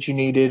jobs that you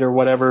needed or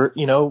whatever,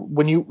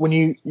 when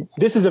you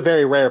this is a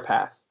very rare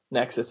path.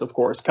 Nexus, of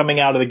course,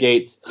 coming out of the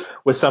gates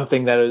with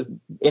something that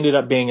ended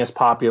up being as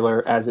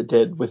popular as it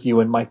did with you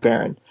and Mike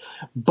Barron.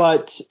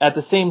 But at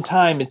the same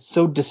time, it's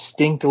so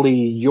distinctly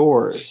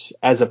yours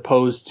as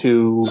opposed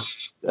to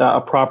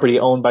a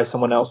property owned by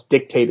someone else,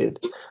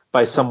 dictated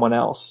by someone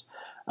else.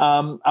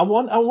 I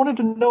wanted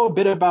to know a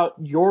bit about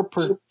your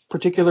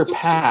particular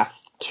path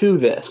to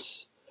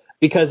this,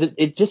 because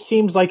it just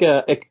seems like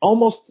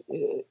almost,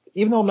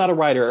 even though I'm not a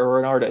writer or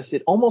an artist,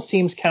 it almost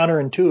seems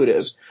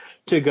counterintuitive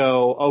to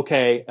go,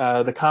 okay,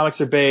 the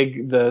comics are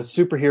big, the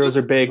superheroes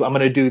are big, I'm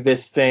going to do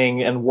this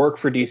thing and work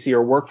for DC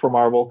or work for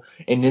Marvel.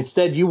 And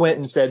instead you went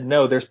and said,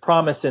 no, there's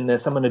promise in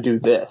this, I'm going to do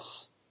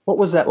this. What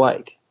was that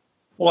like?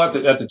 Well, at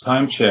the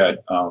time, Chad,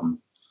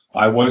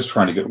 I was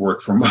trying to get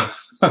work from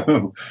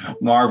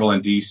Marvel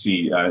and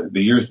DC.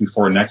 The years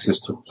before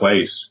Nexus took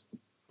place,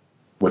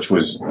 which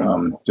was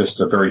just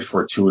a very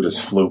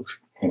fortuitous fluke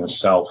in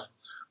itself,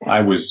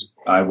 I would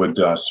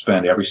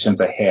spend every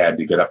cent I had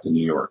to get up to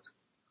New York.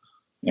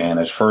 And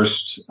at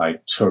first I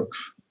took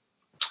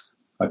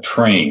a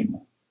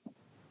train,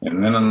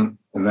 and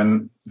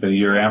then the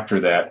year after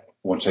that,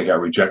 once I got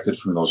rejected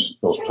from those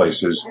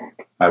places,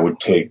 I would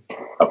take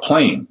a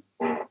plane,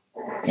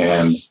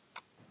 and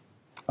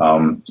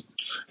I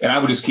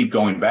would just keep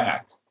going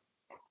back.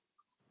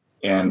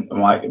 And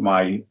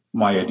my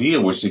idea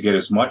was to get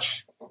as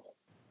much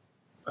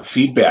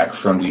feedback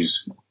from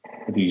these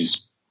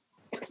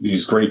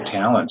great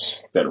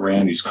talents that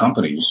ran these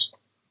companies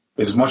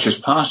as much as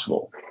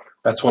possible.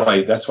 That's what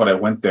I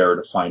went there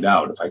to find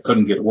out. If I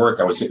couldn't get work,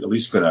 I was at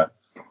least going to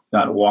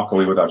not walk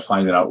away without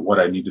finding out what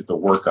I needed to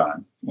work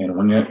on.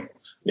 And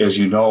as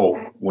you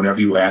know,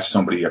 whenever you ask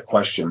somebody a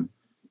question,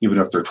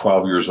 even if they're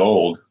 12 years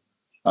old,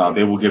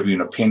 they will give you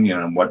an opinion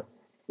on what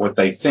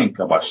they think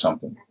about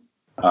something.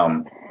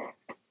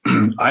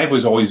 I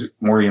was always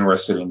more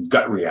interested in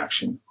gut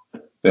reaction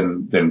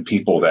than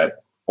people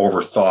that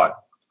overthought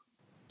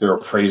their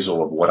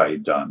appraisal of what I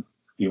had done.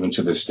 Even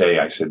to this day,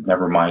 I said,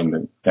 never mind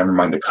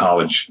the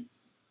college,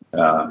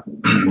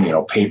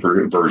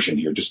 paper version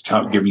here. Just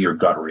give me your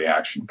gut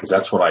reaction, because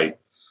that's what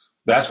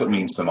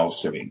means the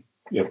most to me.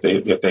 If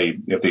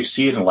they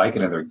see it and like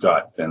it in their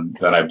gut, then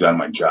I've done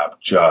my job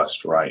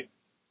just right.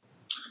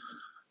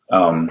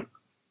 But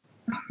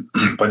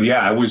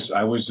yeah, I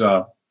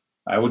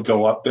would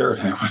go up there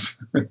and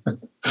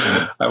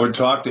I would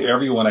talk to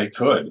everyone I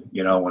could.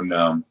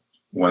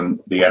 When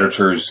the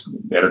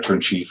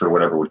editor-in-chief or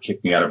whatever would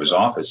kick me out of his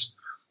office,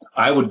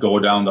 I would go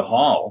down the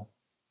hall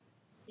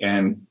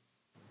and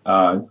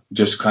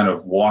just kind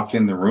of walk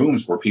in the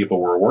rooms where people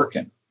were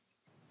working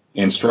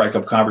and strike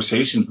up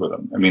conversations with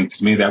them. I mean,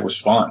 to me, that was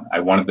fun.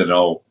 I wanted to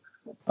know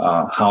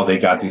how they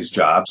got these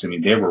jobs. I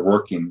mean, they were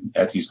working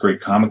at these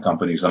great comic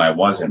companies and I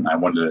wasn't. I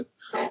wanted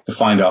to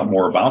find out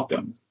more about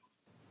them.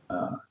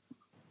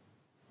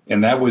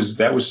 And that was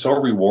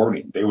so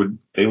rewarding.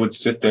 They would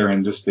sit there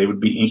and they would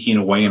be inking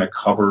away in a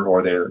cover,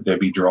 or they'd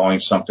be drawing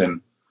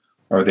something,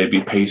 or they'd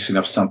be pasting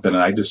up something.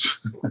 And I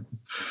just,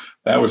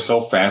 that was so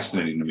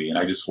fascinating to me. And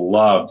I just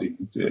loved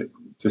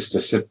just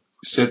to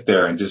sit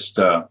there and just,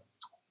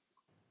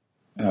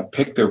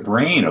 pick their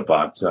brain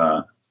about,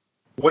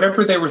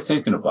 whatever they were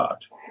thinking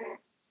about.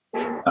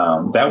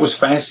 That was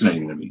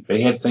fascinating to me.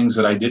 They had things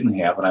that I didn't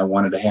have, and I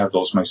wanted to have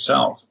those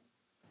myself.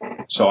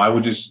 So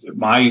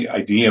my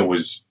idea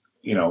was,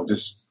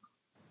 just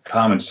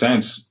common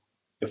sense.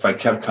 If I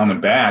kept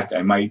coming back,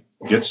 I might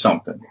get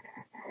something.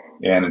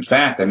 And in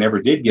fact, I never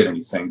did get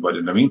anything. But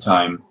in the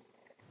meantime,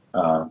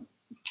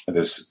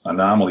 this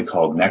anomaly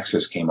called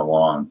Nexus came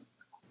along.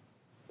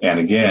 And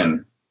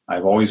again,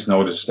 I've always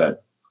noticed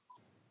that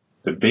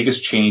the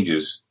biggest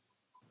changes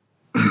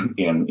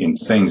in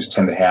things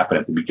tend to happen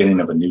at the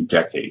beginning of a new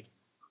decade.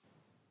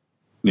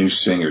 New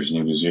singers,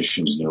 new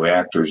musicians, new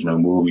actors, new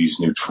movies,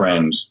 new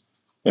trends.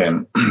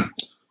 And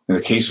in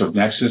the case of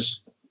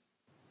Nexus,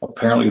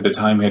 apparently the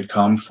time had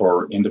come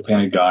for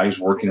independent guys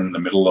working in the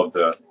middle of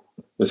the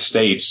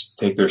States to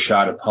take their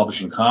shot at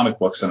publishing comic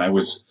books, and I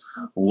was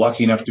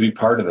lucky enough to be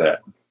part of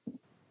that.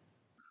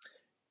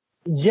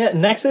 Yeah,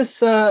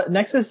 Nexus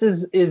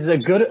is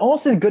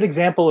almost a good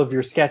example of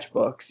your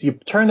sketchbooks. You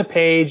turn the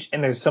page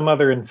and there's some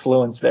other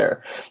influence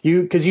there.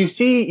 Because you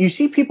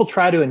see people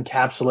try to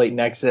encapsulate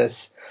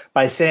Nexus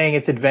by saying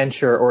it's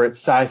adventure or it's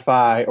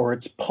sci-fi or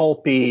it's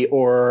pulpy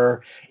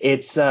or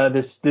it's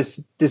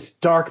this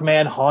dark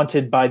man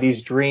haunted by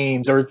these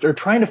dreams, or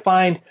trying to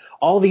find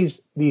all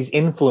these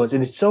influence,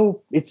 and it's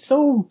so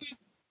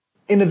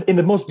in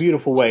the most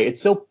beautiful way.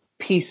 It's so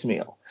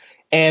piecemeal.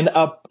 And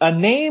a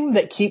name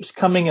that keeps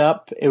coming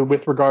up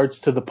with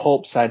regards to the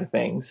pulp side of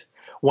things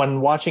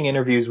when watching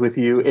interviews with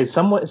you is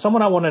someone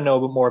I want to know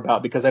a bit more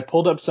about, because I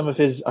pulled up some of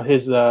his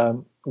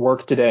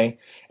work today,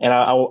 and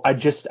I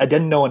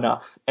didn't know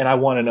enough, and I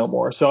want to know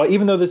more. So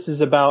even though this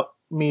is about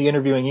me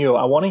interviewing you,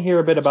 I want to hear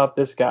a bit about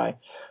this guy.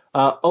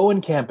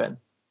 Owen Campen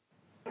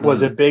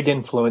was a big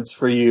influence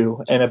for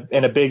you,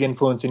 and a big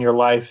influence in your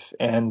life,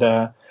 and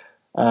I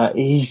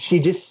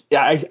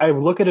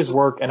look at his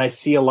work and I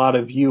see a lot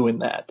of you in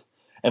that,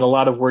 and a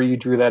lot of where you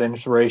drew that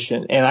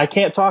inspiration. And I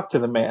can't talk to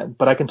the man,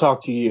 but I can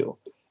talk to you,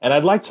 and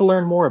I'd like to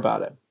learn more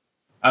about it.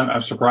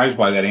 I'm surprised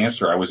by that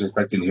answer. I was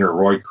expecting to hear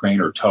Roy Crane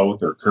or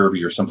Toth or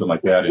Kirby or something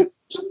like that.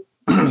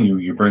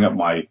 And you bring up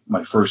my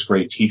first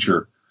grade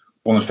teacher.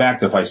 Well, in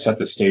fact, if I set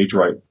the stage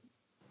right,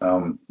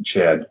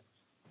 Chad,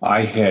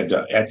 I had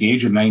at the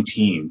age of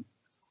 19,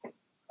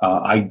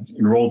 I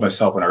enrolled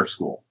myself in art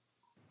school.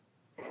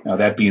 Now,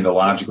 that being the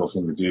logical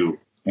thing to do.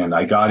 And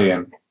I got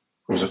in.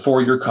 It was a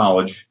 4-year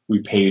college. We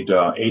paid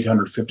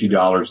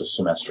 $850 a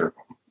semester.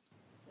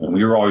 And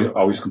we were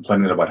always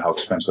complaining about how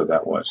expensive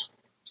that was.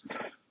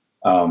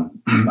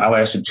 I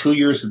lasted 2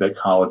 years at that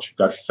college,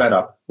 got fed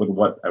up with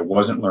what I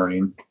wasn't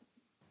learning.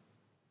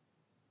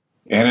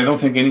 And I don't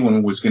think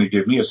anyone was going to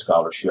give me a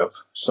scholarship.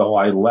 So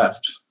I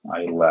left.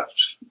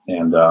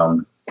 And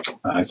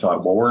I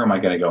thought, well, where am I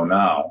going to go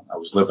now? I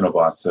was living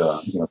about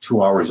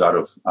 2 hours out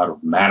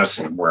of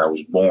Madison, where I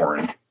was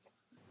born,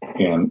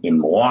 in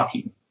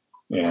Milwaukee.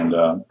 And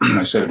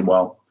I said,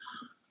 well,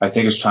 I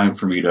think it's time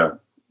for me to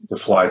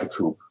fly the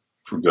coop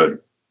for good.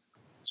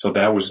 So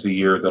that was the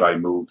year that I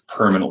moved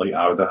permanently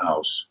out of the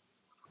house.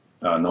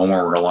 No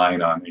more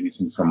relying on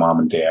anything from mom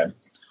and dad.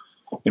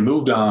 And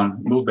moved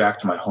back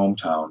to my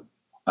hometown.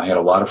 I had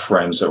a lot of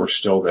friends that were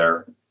still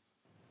there.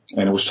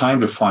 And it was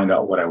time to find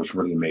out what I was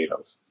really made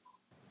of.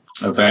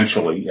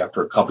 Eventually,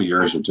 after a couple of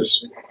years of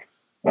just,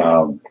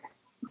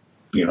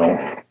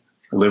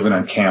 living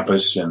on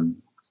campus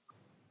and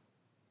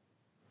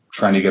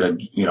trying to get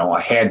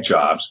I had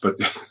jobs, but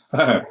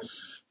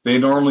they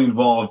normally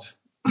involved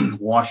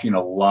washing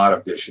a lot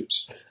of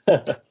dishes.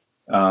 I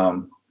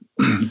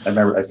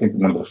think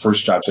one of the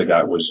first jobs I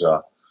got was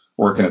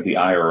working at the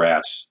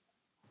IRS.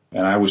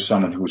 And I was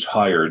someone who was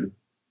hired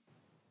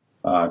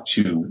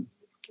to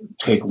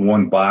take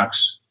one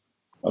box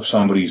of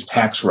somebody's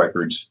tax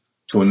records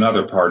to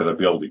another part of the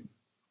building.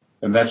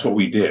 And that's what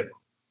we did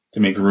to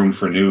make room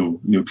for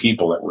new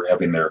people that were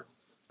having their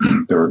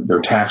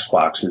tax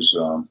boxes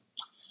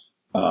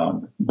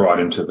brought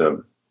into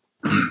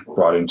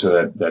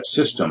that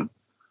system.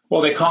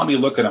 Well, they caught me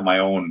looking at my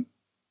own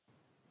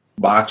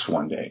box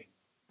one day.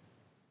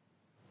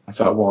 I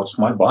thought, well, it's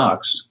my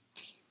box.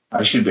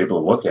 I should be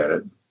able to look at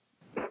it.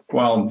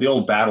 Well, the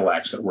old battle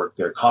axe that worked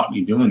there caught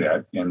me doing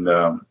that. And,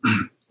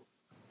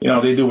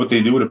 they do what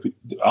they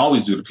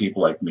always do to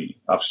people like me,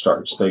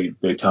 upstarts.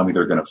 They tell me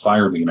they're going to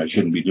fire me and I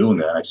shouldn't be doing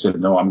that. I said,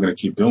 no, I'm going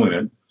to keep doing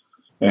it.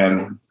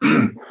 And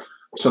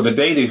so the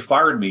day they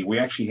fired me, we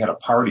actually had a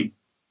party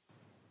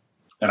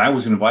and I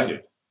was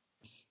invited.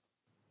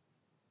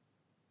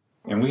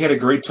 and we had a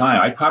great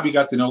time. I probably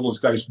got to know those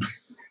guys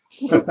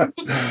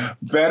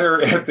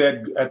better at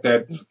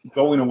that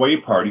going away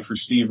party for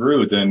Steve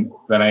Rude than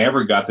I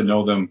ever got to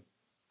know them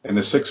in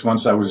the 6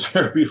 months I was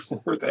there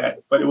before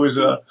that. But it was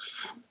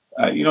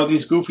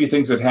these goofy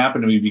things that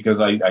happen to me because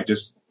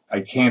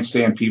I can't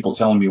stand people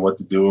telling me what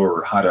to do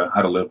or how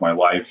to live my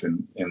life.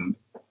 And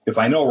if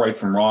I know right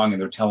from wrong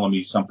and they're telling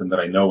me something that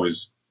I know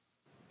is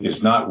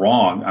not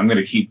wrong, I'm going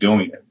to keep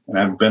doing it. And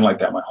I've been like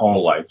that my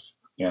whole life.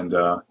 And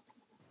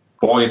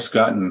boy, it's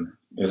gotten,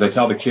 as I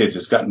tell the kids,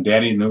 it's gotten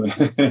Daddy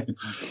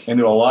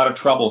into a lot of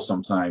trouble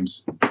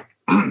sometimes.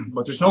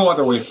 But there's no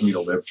other way for me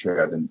to live,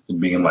 Chad, than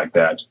being like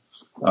that.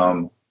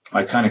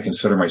 I kind of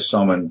consider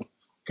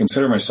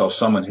myself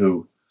someone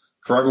who,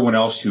 for everyone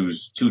else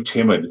who's too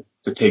timid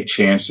to take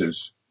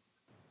chances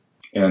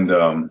and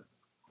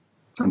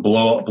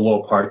blow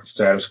apart the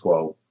status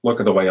quo, look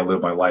at the way I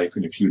live my life,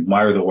 and if you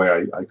admire the way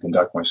I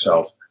conduct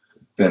myself,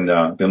 then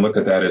look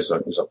at that as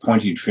a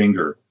pointing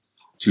finger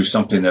to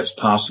something that's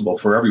possible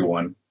for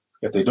everyone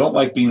if they don't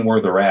like being where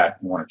they're at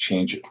and want to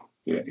change it.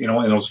 In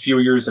those few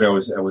years that I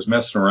was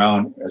messing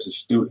around as a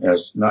student,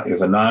 as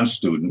a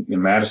non-student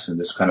in Madison,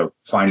 just kind of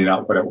finding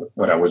out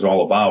what I was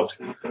all about,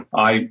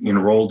 I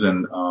enrolled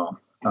in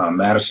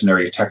Madison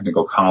Area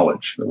Technical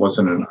College. It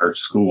wasn't an art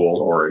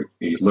school or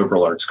a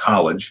liberal arts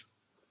college.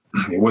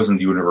 It wasn't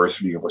the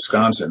University of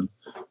Wisconsin.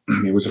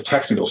 It was a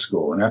technical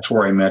school, and that's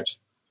where I met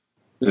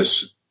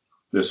this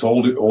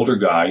older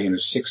guy in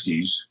his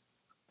 60s,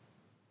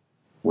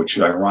 which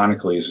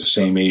ironically is the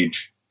same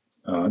age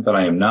that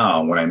I am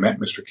now when I met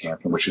Mr.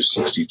 Campen, which is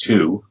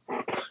 62.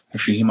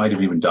 Actually, he might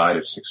have even died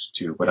at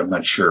 62, but I'm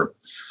not sure.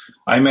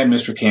 I met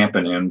Mr.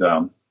 Campen, and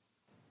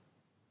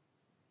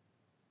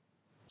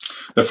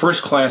the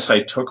first class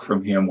I took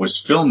from him was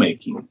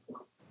filmmaking.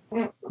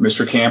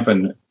 Mr.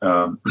 Campen,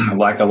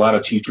 like a lot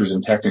of teachers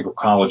in technical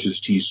colleges,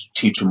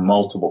 teach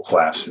multiple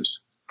classes.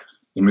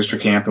 And Mr.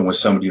 Campen was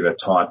somebody that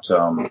taught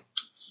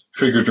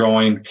figure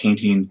drawing,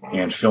 painting,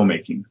 and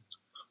filmmaking.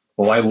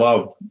 Well, I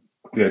loved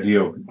the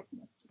idea of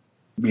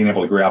being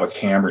able to grab a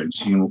camera and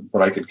seeing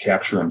what I could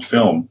capture in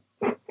film.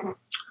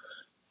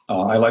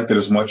 I liked it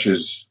as much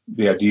as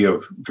the idea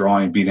of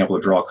drawing, being able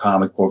to draw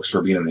comic books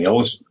or being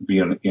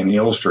an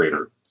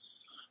illustrator.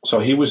 So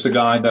he was the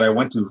guy that I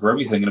went to for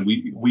everything, and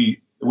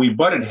we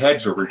butted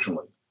heads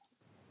originally.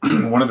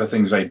 One of the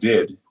things I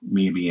did,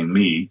 me being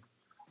me,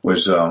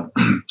 was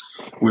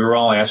we were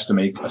all asked to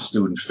make a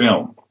student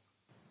film,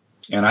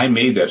 and I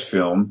made that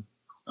film,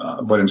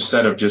 but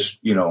instead of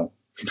just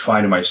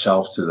confining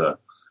myself to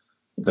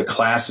the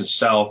class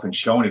itself and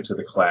showing it to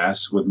the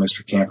class with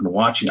Mr. Campen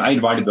watching, I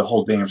invited the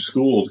whole damn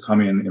school to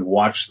come in and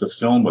watch the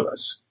film with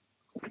us.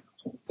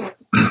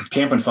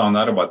 Campen found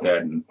out about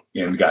that and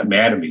got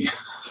mad at me.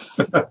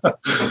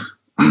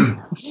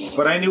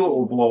 But I knew it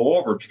would blow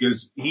over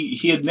because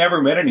he had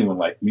never met anyone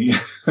like me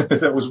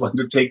that was willing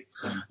to take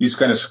these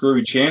kind of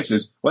screwy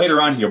chances. Later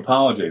on, he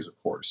apologized,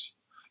 of course.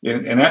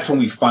 And that's when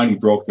we finally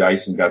broke the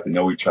ice and got to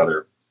know each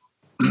other.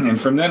 And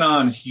from then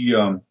on, he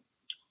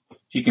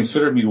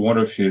considered me one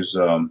of his,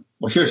 well,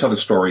 here's how the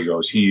story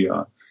goes. He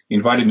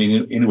invited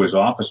me into his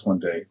office one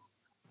day,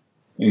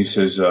 and he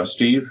says,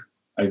 Steve,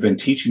 I've been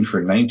teaching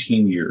for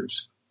 19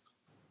 years.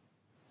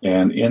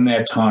 And in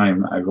that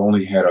time, I've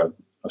only had a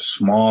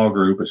small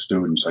group of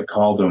students. I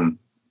called them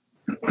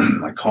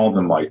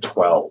like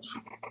 12.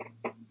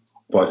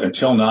 But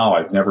until now,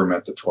 I've never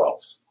met the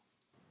 12th.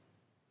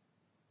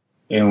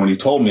 And when he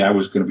told me I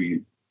was going to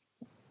be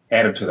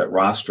added to that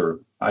roster,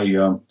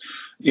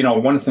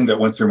 one thing that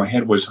went through my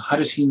head was, how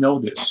does he know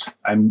this?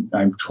 I'm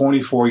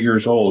 24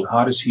 years old.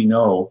 How does he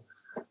know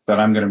that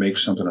I'm going to make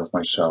something of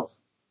myself?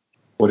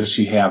 What does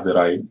he have that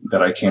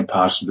I can't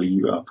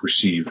possibly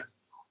perceive?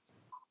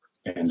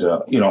 And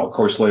of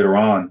course, later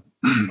on,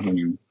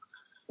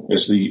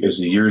 as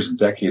the years and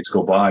decades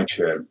go by,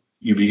 Chad,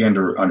 you begin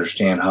to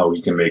understand how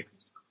he can make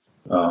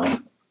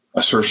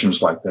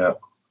assertions like that.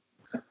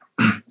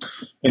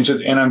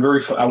 And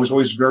I was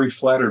always very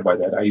flattered by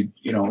that.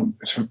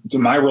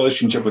 My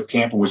relationship with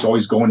Campen was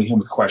always going to him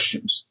with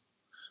questions.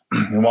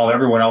 And while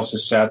everyone else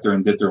just sat there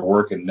and did their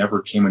work and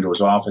never came into his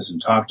office and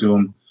talked to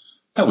him,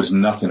 that was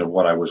nothing of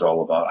what I was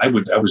all about. I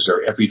was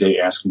there every day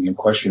asking him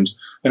questions.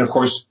 And of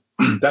course,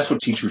 that's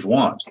what teachers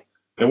want.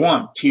 They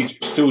want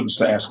students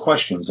to ask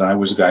questions. And I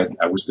was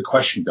the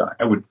question guy.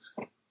 I would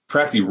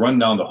practically run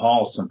down the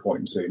hall at some point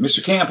and say,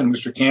 Mr. Campen,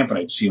 Mr. Campen.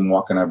 I'd see him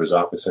walking out of his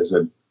office. I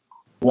said,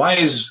 why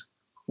is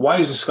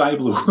the sky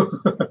blue?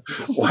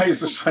 Why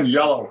is the sun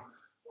yellow?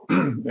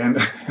 And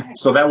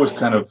so that was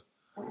kind of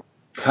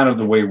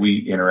the way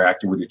we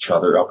interacted with each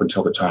other up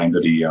until the time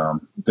that he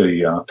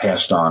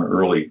passed on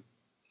early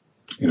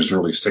in his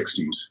early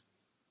 60s.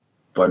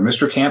 But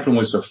Mr. Campen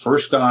was the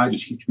first guy to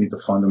teach me the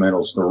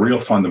fundamentals, the real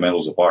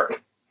fundamentals of art.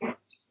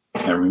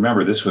 And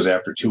remember, this was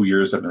after 2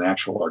 years at an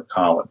actual art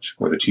college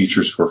where the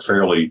teachers were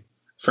fairly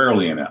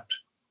inept.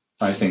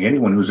 I think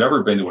anyone who's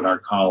ever been to an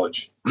art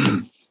college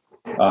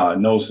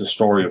knows the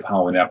story of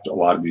how inept a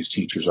lot of these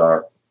teachers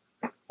are.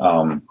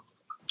 I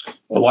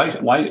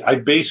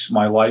base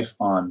my life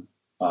on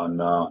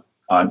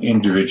on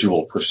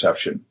individual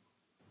perception.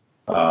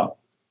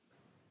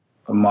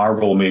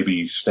 Marvel may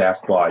be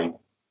staffed by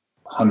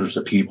hundreds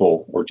of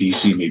people, or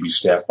DC may be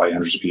staffed by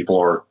hundreds of people,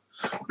 or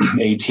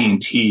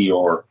AT&T,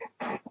 or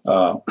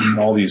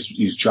all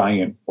these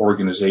giant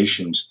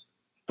organizations.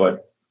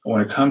 But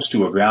when it comes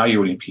to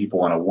evaluating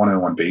people on a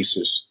one-on-one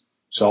basis,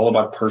 it's all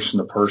about person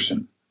to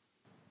person.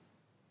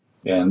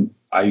 And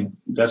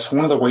that's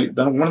one of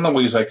the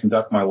ways I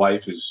conduct my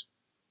life is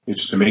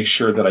to make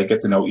sure that I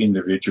get to know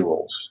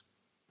individuals.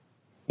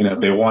 You know, if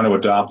they want to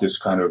adopt this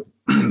kind of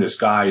this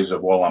guise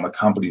of, well, I'm a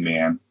company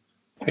man,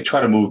 I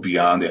try to move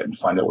beyond that and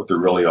find out what they're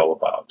really all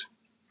about.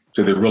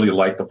 Do they really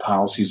like the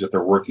policies that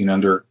they're working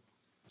under?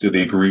 Do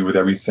they agree with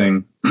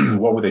everything?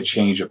 What would they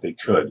change if they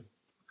could?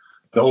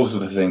 Those are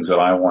the things that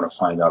I want to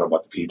find out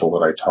about the people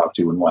that I talk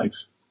to in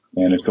life.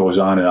 And it goes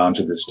on and on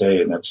to this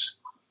day. And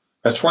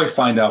that's where I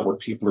find out what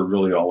people are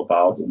really all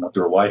about and what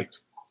they're like,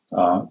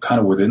 kind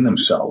of within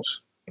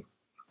themselves.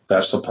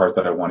 That's the part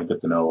that I want to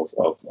get to know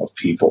of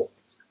people.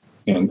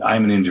 And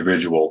I'm an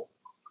individual.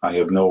 I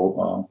have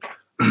no,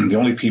 the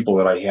only people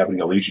that I have any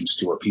allegiance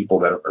to are people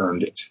that have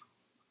earned it.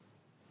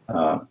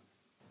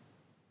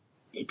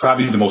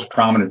 Probably the most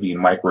prominent being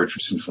Mike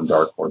Richardson from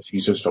Dark Horse.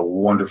 He's just a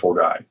wonderful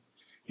guy.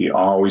 He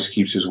always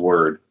keeps his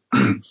word.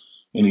 And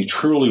he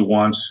truly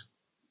wants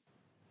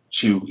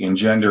to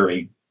engender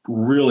a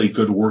really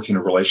good working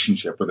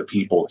relationship with the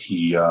people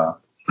he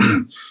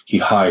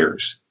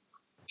hires.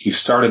 He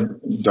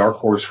started Dark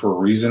Horse for a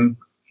reason.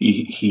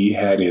 He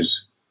had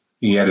his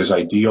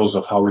ideals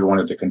of how he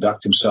wanted to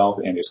conduct himself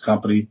and his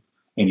company,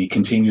 and he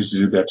continues to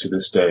do that to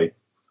this day.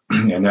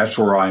 And that's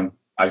where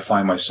I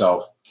find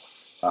myself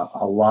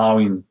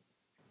allowing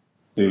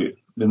the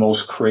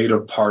most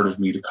creative part of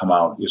me to come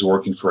out is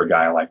working for a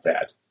guy like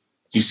that.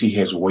 DC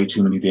has way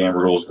too many damn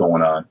rules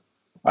going on.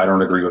 I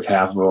don't agree with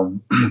half of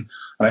them. And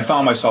I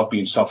found myself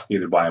being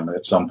suffocated by them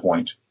at some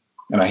point,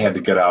 and I had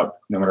to get out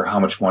no matter how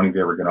much money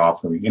they were going to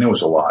offer me. And it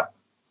was a lot.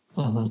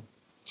 Mm-hmm.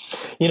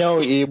 You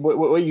know,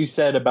 what you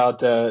said about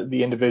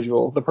the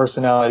individual, the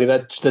personality,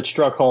 that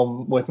struck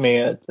home with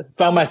me. I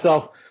found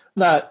myself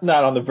not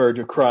on the verge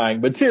of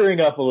crying, but tearing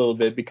up a little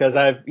bit because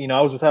I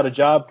was without a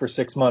job for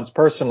 6 months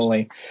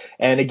personally,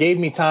 and it gave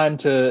me time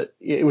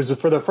it was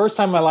for the first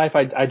time in my life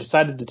I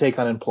decided to take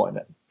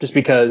unemployment just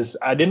because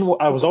I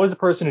was always a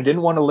person who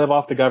didn't want to live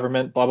off the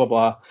government, blah, blah,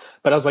 blah.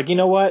 But I was like, you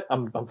know what?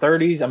 I'm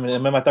 30s. I'm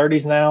in my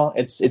 30s now.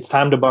 It's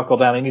time to buckle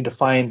down. I need to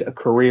find a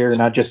career,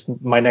 not just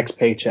my next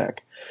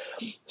paycheck.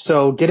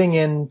 So getting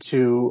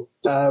into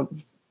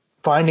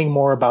finding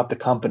more about the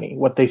company,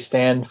 what they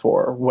stand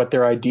for, what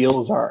their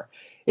ideals are.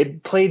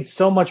 It played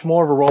so much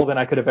more of a role than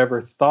I could have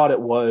ever thought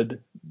it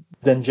would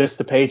than just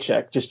the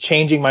paycheck, just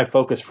changing my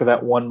focus for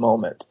that one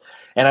moment.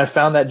 And I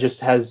found that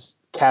just has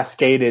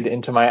cascaded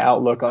into my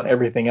outlook on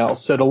everything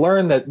else. So to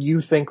learn that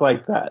you think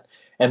like that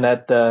and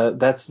that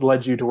that's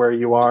led you to where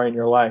you are in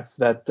your life,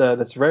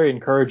 that's very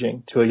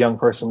encouraging to a young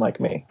person like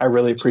me. I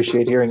really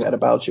appreciate hearing that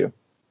about you.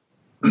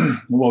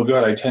 Well,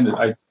 good.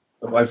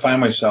 I find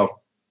myself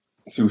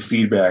through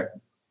feedback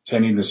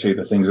tending to say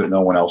the things that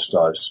no one else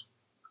does.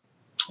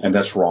 And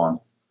that's wrong.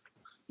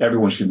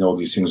 Everyone should know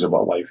these things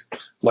about life.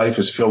 Life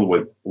is filled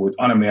with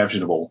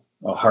unimaginable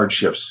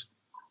hardships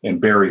and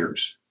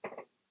barriers.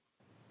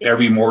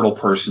 Every mortal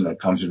person that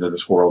comes into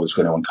this world is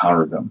going to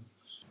encounter them.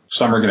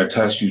 Some are going to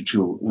test you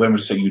to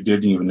limits that you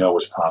didn't even know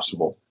was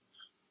possible.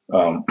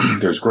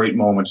 There's great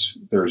moments.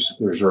 There's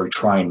very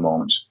trying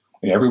moments.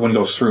 And everyone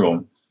goes through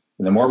them.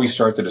 And the more we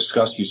start to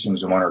discuss these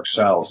things among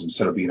ourselves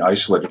instead of being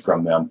isolated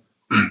from them,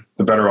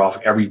 the better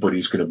off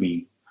everybody's going to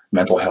be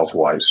mental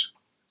health-wise.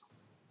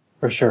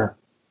 For sure.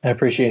 I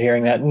appreciate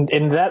hearing that. And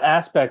in that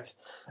aspect,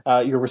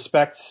 your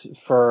respect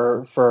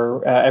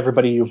for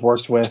everybody you've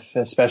worked with,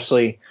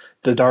 especially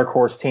the Dark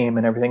Horse team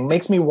and everything,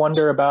 makes me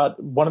wonder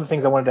about one of the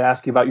things I wanted to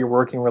ask you about your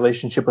working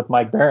relationship with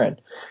Mike Baron.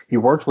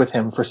 You worked with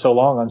him for so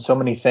long on so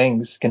many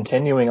things,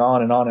 continuing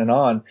on and on and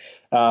on.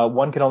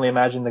 One can only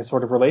imagine the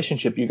sort of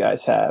relationship you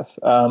guys have.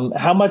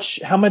 How much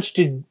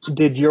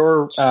did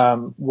your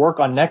work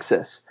on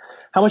Nexus?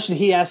 How much did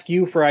he ask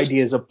you for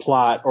ideas of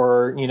plot,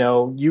 or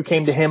you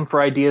came to him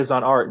for ideas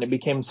on art, and it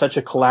became such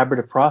a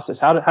collaborative process?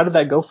 How did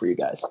that go for you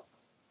guys?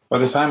 By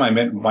the time I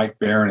met Mike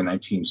Baron in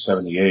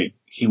 1978,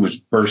 he was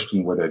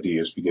bursting with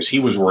ideas because he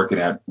was working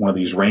at one of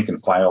these rank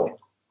and file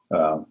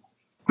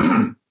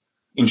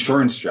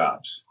insurance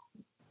jobs,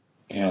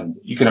 and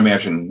you can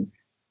imagine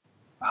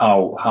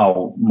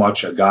how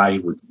much a guy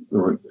with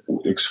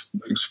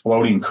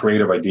exploding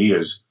creative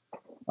ideas,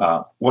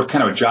 what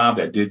kind of a job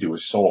that did to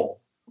his soul.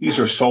 These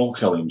are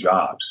soul-killing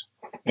jobs.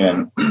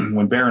 And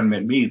when Baron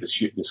met me,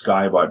 this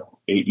guy about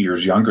 8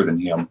 years younger than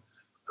him,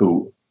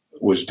 who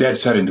was dead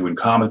set into doing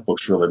comic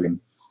books for a living,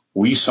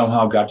 we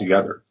somehow got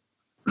together.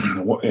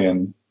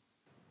 And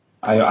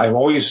I've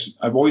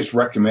always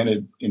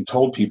recommended and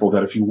told people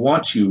that if you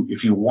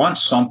want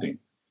something,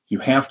 you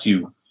have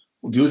to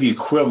do the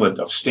equivalent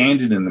of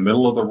standing in the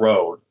middle of the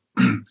road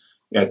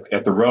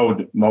at the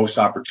road most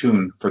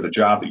opportune for the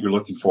job that you're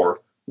looking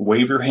for,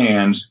 wave your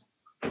hands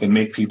and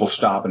make people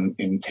stop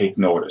and take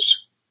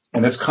notice.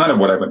 And that's kind of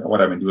what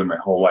I've been doing my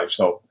whole life.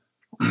 So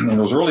in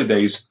those early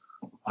days,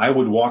 I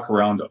would walk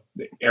around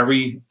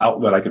every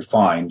outlet I could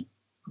find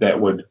that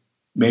would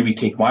maybe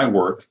take my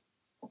work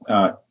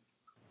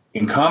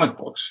in comic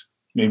books.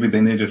 Maybe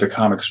they needed a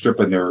comic strip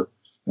in their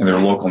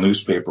local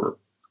newspaper.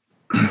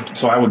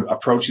 So I would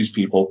approach these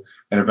people,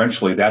 and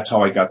eventually that's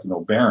how I got to know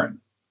Baron.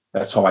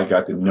 That's how I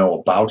got to know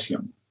about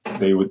him.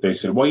 They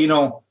said,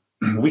 well,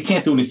 we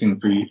can't do anything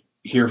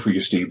here for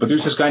you, Steve, but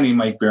there's this guy named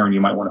Mike Baron.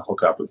 You might want to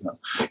hook up with him.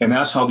 And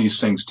that's how these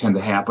things tend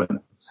to happen.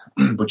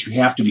 But you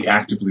have to be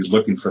actively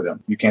looking for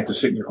them. You can't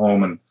just sit in your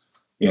home and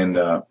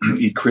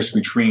eat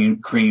Krispy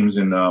Kremes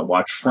and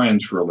watch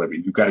Friends for a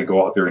living. You've got to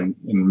go out there and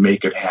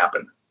make it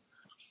happen.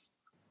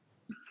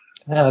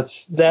 Yeah,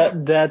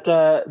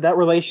 that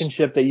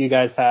relationship that you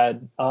guys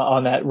had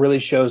on that really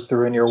shows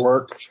through in your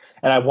work,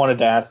 and I wanted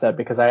to ask that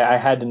because I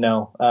had to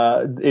know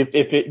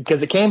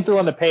because it came through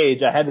on the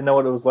page. I had to know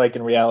what it was like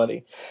in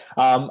reality.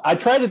 I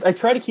try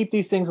to keep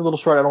these things a little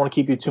short. I don't want to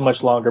keep you too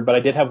much longer, but I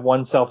did have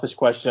one selfish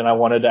question I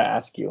wanted to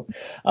ask you.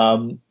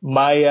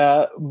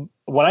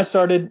 When I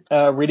started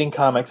reading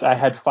comics, I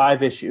had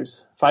 5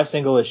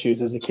 single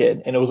issues as a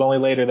kid, and it was only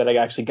later that I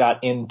actually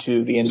got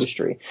into the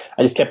industry.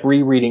 I just kept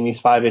rereading these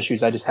 5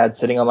 issues I just had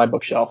sitting on my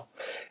bookshelf,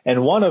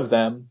 and one of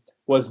them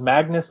was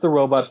Magnus the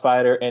Robot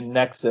Fighter and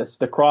Nexus,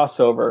 the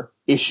crossover,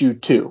 issue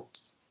 2.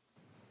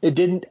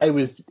 It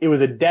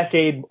was a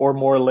decade or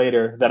more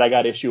later that I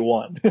got issue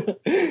 1.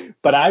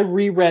 But I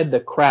reread the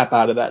crap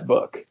out of that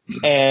book,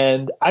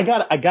 and I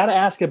got to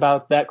ask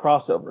about that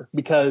crossover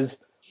because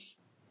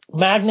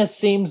Magnus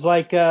seems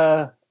like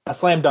a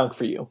slam dunk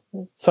for you,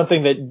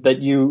 something that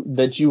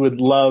you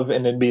would love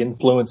and then be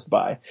influenced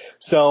by.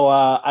 So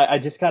I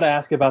just got to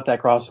ask about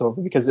that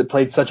crossover because it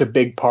played such a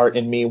big part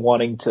in me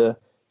wanting to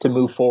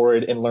move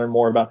forward and learn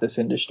more about this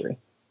industry.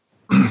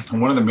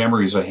 One of the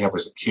memories I have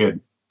as a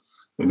kid,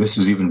 and this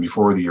is even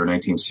before the year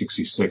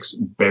 1966,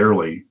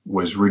 barely,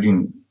 was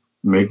reading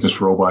Magnus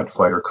Robot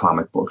Fighter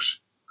comic books.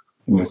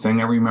 And the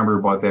thing I remember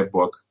about that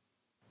book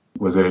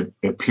was that it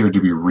appeared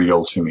to be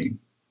real to me.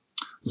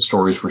 The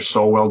stories were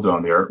so well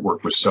done. The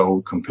artwork was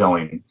so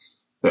compelling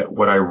that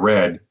what I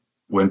read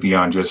went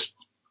beyond just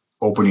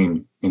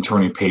opening and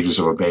turning pages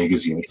of a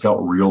magazine. It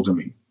felt real to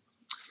me.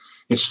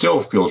 It still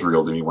feels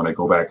real to me when I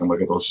go back and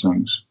look at those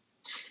things.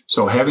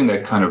 So having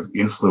that kind of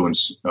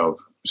influence of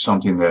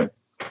something that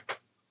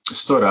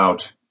stood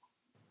out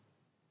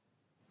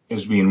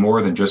as being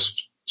more than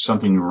just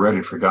something you read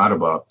and forgot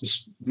about,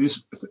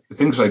 these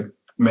things like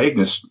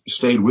Magnus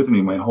stayed with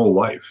me my whole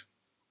life.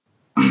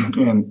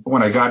 And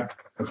when I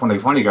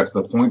finally got to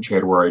the point,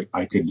 Chad, where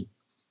I could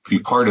be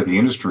part of the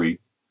industry,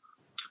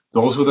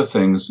 those were the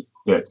things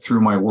that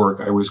through my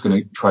work I was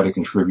going to try to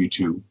contribute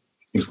to.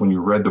 Is when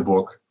you read the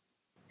book,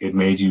 it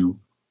made you,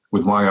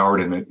 with my art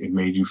in it, it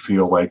made you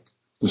feel like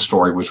the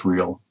story was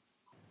real.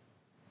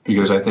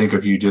 Because I think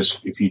if you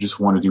just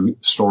want to do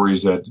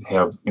stories that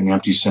have an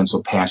empty sense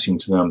of passion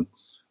to them,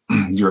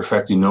 you're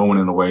affecting no one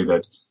in a way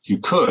that you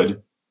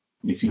could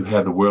if you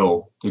had the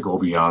will to go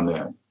beyond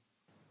that.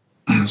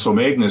 So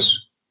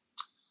Magnus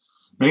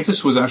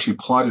was actually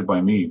plotted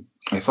by me.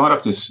 I thought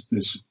up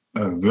this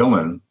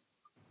villain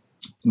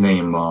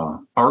named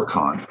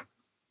Archon,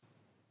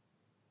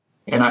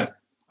 and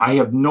I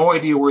have no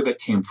idea where that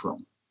came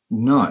from.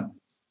 None.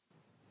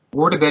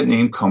 Where did that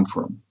name come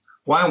from?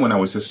 Why, when I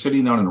was just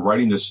sitting down and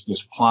writing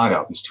this plot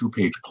out, this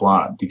 2-page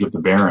plot to give the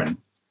Baron,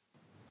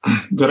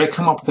 did I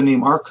come up with the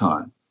name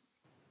Archon?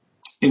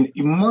 And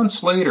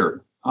months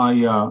later,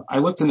 I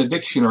looked in the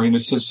dictionary and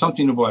it says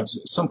something about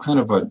some kind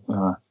of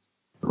a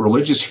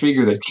religious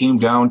figure that came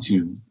down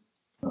to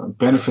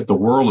benefit the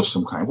world of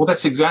some kind. Well,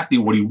 that's exactly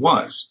what he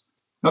was.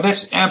 Now,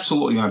 that's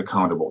absolutely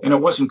unaccountable, and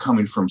it wasn't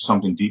coming from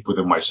something deep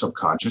within my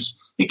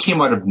subconscious. It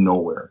came out of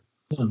nowhere.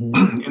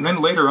 Mm-hmm. And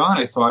then later on,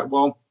 I thought,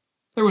 well,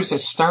 there was that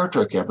Star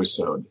Trek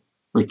episode,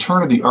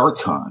 Return of the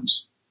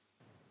Archons,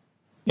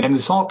 and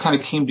this all kind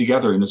of came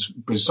together in this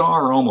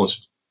bizarre,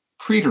 almost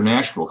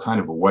preternatural kind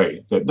of a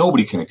way that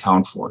nobody can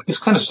account for. This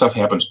kind of stuff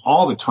happens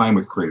all the time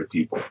with creative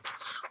people.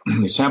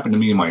 It's happened to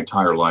me in my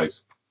entire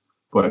life.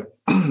 But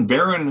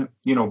Baron,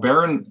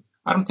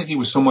 I don't think he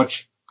was so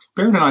much.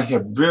 Baron and I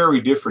have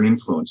very different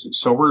influences.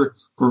 So we're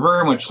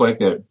very much like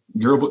that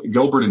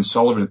Gilbert and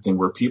Sullivan thing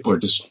where people are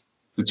just,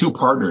 the two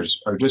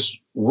partners are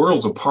just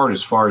worlds apart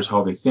as far as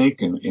how they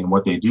think and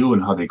what they do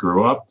and how they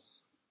grew up.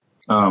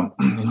 And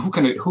who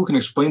can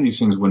explain these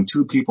things when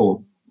two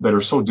people that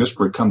are so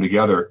disparate come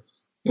together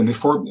and they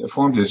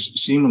form this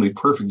seemingly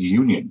perfect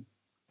union,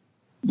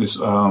 this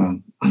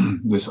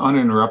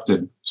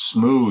uninterrupted,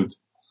 smooth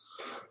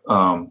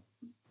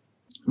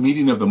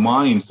meeting of the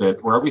minds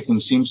where everything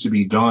seems to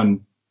be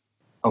done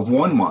of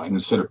one mind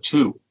instead of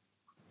two.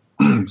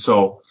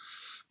 So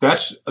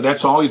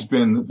that's always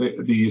been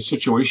the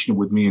situation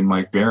with me and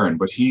Mike Baron.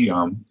 But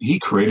he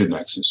created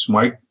Nexus.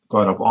 Mike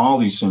thought up all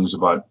these things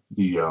about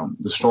the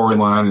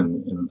storyline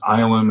and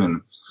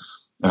Ilum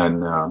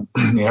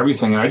and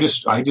everything. And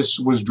I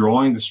just was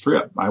drawing the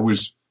strip.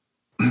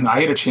 I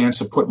had a chance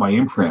to put my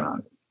imprint on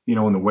it,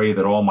 in the way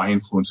that all my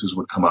influences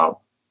would come out.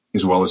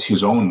 as well as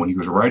his own when he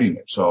was writing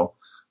it. So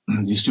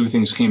these two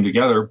things came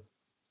together,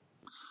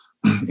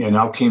 and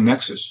out came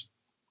Nexus.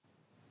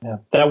 Yeah,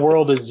 that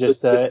world is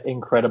just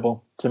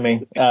incredible to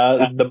me.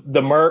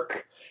 The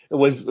Merc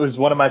was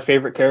one of my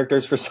favorite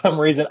characters for some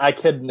reason. I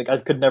could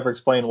never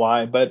explain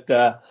why, but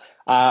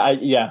I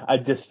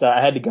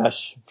had to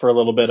gush for a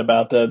little bit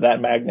about that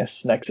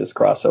Magnus Nexus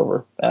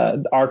crossover.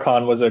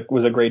 Archon was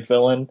a great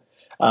villain.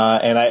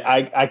 And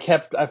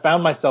I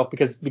found myself,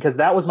 because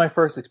that was my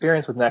first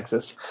experience with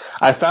Nexus.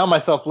 I found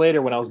myself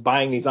later when I was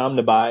buying these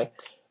Omnibuy,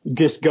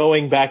 just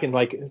going back and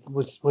like,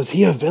 was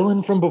he a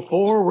villain from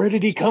before? Where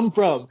did he come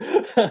from?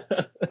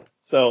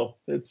 So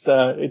it's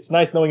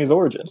nice knowing his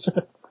origin.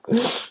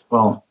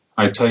 Well,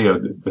 I tell you,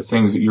 the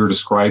things that you're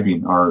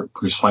describing are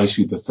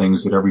precisely the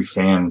things that every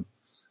fan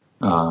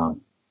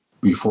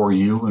before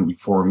you and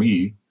before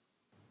me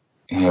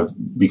have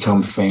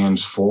become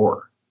fans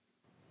for.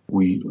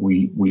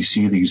 We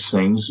see these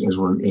things as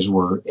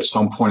we're at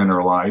some point in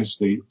our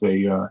lives.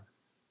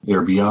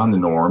 They're beyond the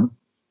norm.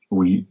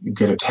 We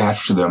get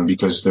attached to them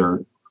because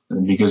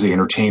they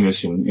entertain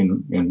us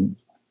in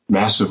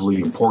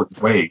massively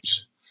important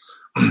ways.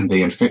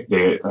 They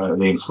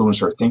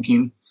influence our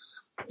thinking,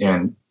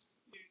 and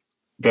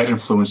that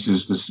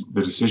influences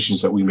the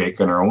decisions that we make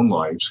in our own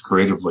lives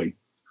creatively.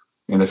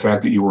 And the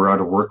fact that you were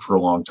out of work for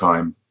a long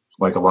time,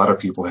 like a lot of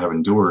people have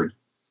endured,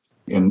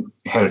 and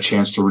had a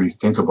chance to really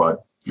think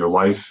about your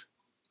life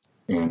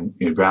and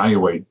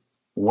evaluate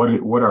what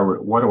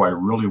do I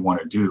really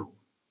want to do,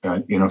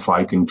 and if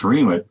I can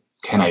dream it,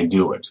 can I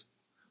do it?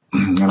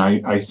 And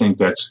I think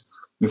that's,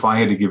 if I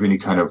had to give any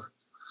kind of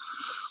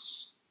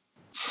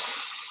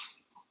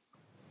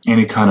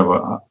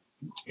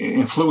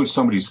influence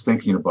somebody's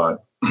thinking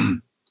about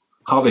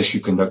how they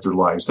should conduct their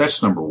lives,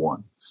 that's number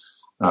one.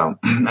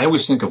 I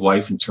always think of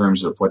life in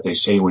terms of what they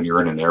say when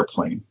you're in an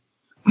airplane.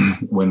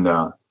 When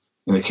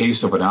in the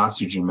case of an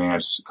oxygen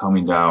mask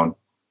coming down,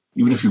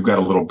 even if you've got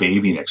a little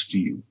baby next to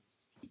you,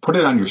 put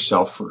it on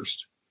yourself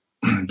first.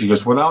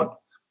 Because without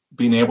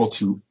being able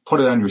to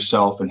put it on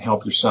yourself and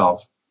help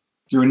yourself,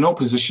 you're in no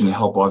position to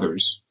help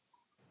others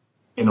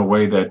in a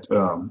way that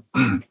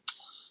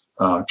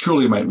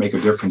truly might make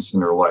a difference in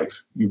their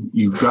life.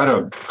 You've got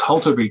to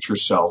cultivate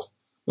yourself,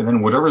 and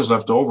then whatever's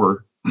left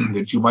over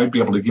that you might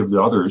be able to give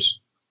to others,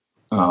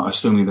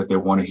 assuming that they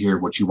want to hear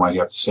what you might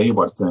have to say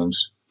about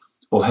things,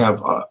 will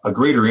have a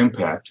greater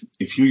impact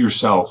if you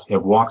yourself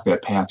have walked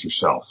that path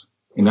yourself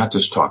and not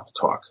just talk the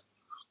talk.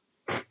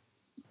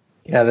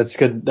 Yeah, that's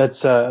good.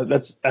 That's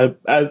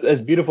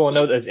as beautiful a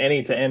note as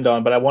any to end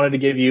on. But I wanted to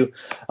give you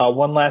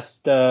one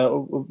last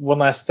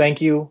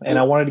thank you, and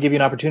I wanted to give you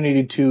an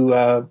opportunity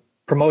to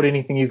promote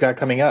anything you've got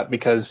coming up,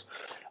 because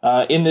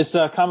in this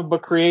comic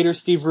book creator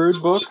Steve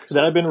Rude book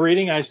that I've been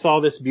reading, I saw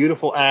this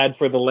beautiful ad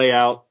for the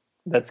layout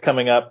that's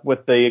coming up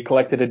with the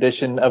collected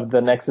edition of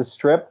the Nexus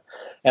strip,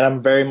 and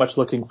I'm very much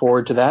looking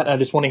forward to that. I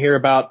just want to hear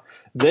about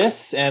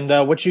this and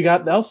what you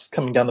got else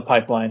coming down the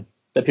pipeline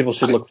that people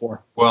should look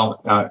for.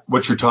 Well,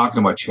 what you're talking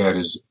about, Chad,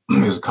 is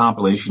a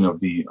compilation of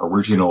the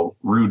original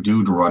Rude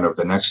Dude run of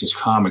the Nexus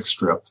comic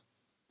strip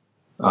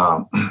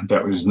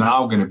that is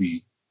now going to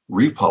be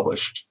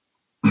republished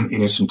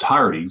in its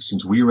entirety,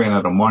 since we ran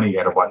out of money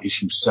at about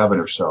issue 7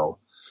 or so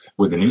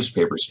with the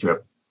newspaper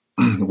strip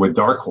with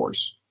Dark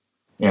Horse.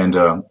 And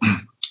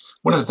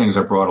one of the things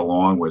I brought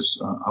along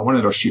was I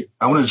wanted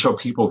to show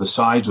people the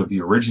size of the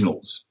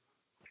originals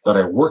that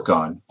I work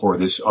on for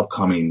this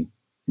upcoming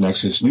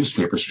Nexus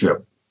newspaper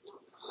strip.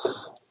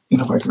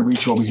 And if I can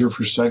reach over here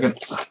for a second,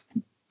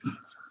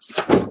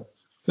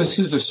 this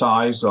is the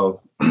size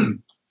of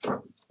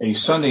a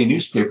Sunday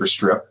newspaper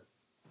strip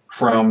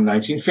from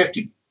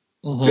 1950.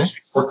 Mm-hmm. Just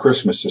before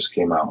Christmas, this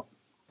came out.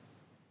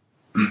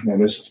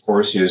 And this, of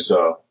course, is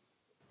a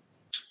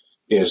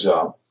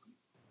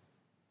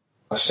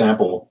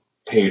sample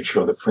page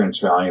from the Prince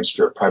Valiant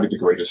strip, probably the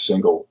greatest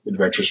single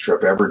adventure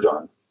strip ever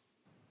done.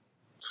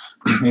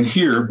 And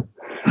here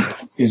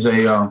is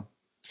a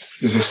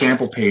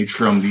sample page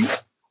from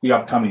the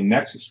upcoming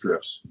Nexus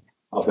strips.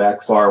 I'll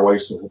back far away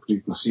so you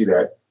can see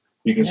that.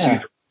 You can see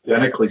they're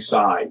identically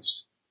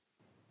sized.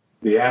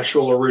 The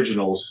actual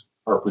originals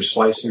are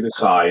precisely the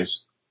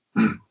size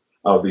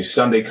of the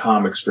Sunday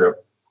comic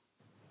strip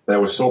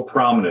that was so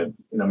prominent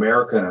in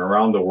America and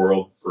around the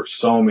world for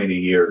so many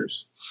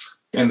years,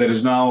 and that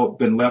has now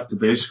been left to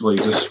basically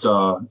just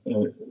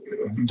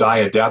die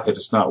a death that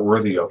it's not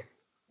worthy of.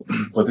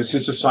 But this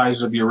is the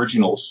size of the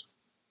originals.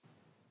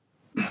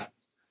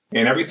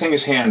 And everything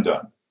is hand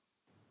done.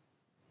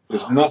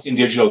 There's nothing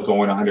digital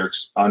going on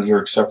here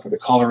except for the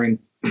coloring.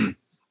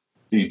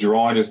 The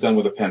drawing is done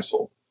with a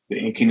pencil. The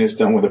inking is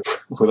done with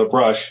a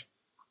brush.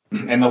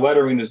 And the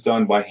lettering is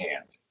done by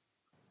hand.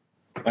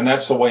 And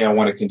that's the way I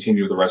want to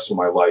continue the rest of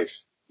my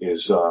life,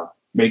 is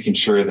making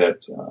sure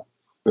that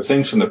the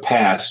things from the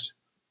past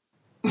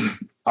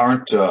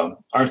aren't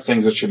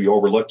things that should be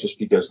overlooked just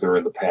because they're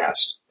in the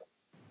past.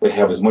 They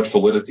have as much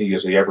validity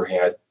as they ever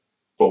had.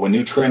 But when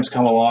new trends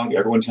come along,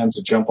 everyone tends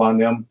to jump on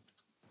them.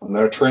 I'm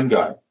not a trend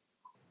guy.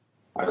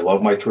 I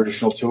love my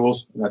traditional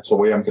tools, and that's the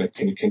way I'm going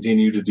to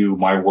continue to do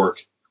my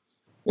work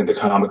in the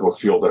comic book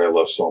field that I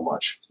love so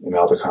much, and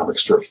now the comic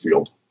strip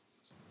field.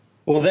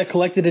 Will that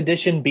collected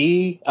edition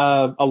be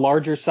a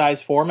larger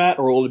size format,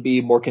 or will it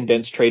be more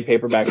condensed trade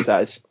paperback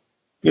size?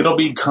 It'll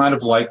be kind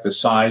of like the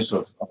size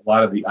of a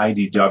lot of the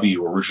IDW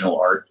original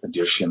art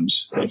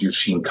editions that you've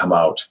seen come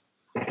out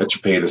that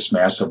you pay this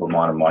massive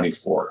amount of money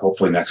for.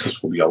 Hopefully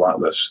Nexus will be a lot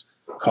less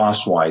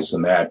cost-wise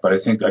than that. But I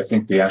think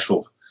the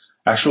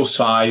actual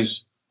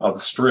size of the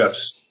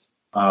strips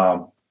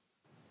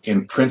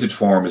in printed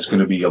form is going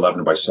to be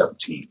 11 by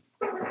 17.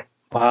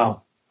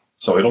 Wow.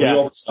 So it'll be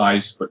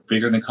oversized, but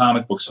bigger than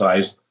comic book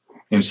size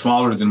and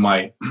smaller than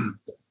my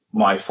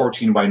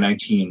 14 by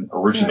 19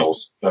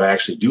 originals that I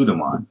actually do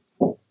them on.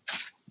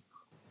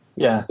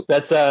 Yeah,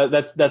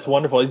 that's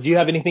wonderful. Do you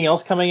have anything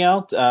else coming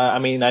out? I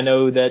mean, I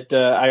know that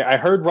I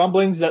heard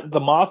rumblings that the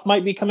Moth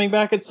might be coming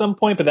back at some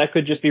point, but that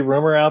could just be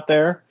rumor out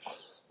there.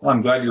 Well,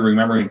 I'm glad you're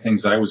remembering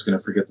things that I was going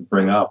to forget to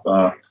bring up.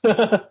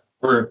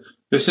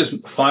 This is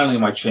finally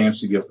my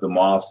chance to give the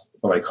Moth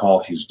what I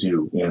call his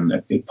due,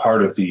 and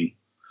part of the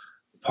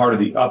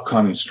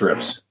upcoming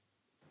strips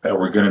that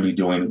we're going to be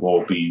doing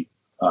will be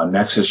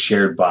Nexus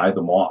shared by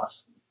the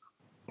Moth.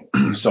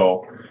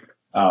 So,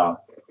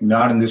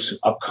 not in this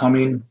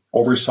upcoming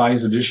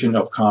oversized edition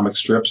of comic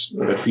strips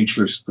that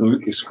features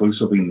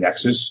exclusively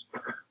Nexus.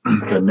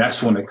 The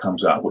next one that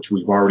comes out, which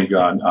we've already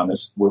got in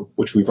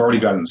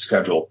the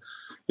schedule,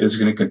 is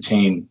going to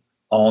contain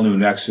all new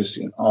Nexus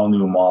and all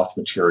new Moth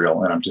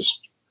material, and I'm just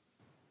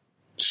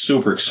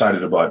super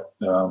excited about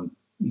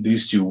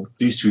these two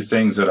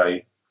things that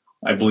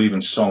I believe in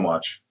so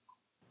much.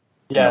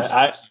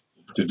 Yeah,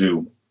 to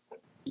do.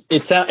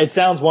 It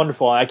sounds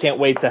wonderful. I can't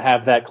wait to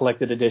have that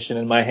collected edition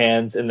in my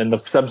hands, and then the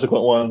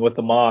subsequent one with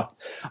the Moth.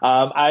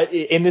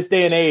 In this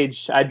day and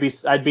age, I'd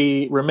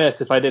be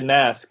remiss if I didn't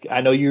ask.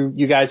 I know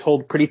you guys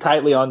hold pretty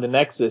tightly on to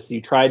Nexus.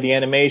 You tried the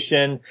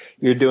animation.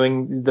 You're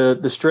doing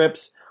the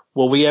strips.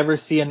 Will we ever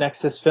see a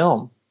Nexus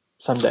film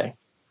someday?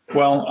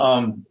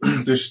 Well,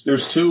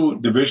 there's two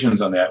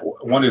divisions on that.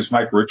 One is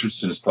Mike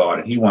Richardson's thought,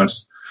 and he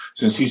wants,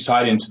 since he's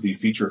tied into the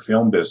feature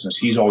film business,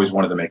 he's always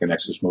wanted to make a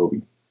Nexus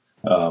movie.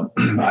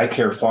 I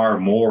care far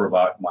more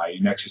about my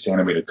Nexus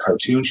animated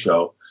cartoon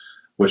show,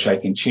 which I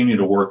continue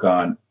to work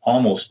on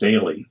almost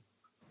daily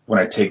when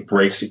I take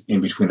breaks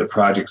in between the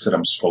projects that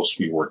I'm supposed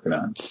to be working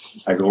on.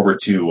 I go over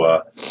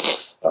to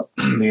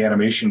the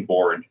animation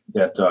board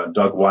that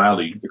Doug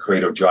Wiley, the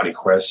creator of Johnny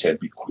Quest, had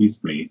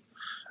bequeathed me.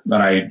 And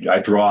I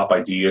draw up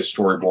ideas,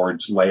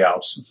 storyboards,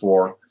 layouts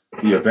for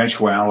the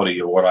eventuality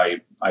of what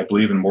I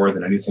believe in more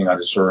than anything on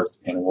this earth,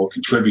 and will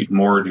contribute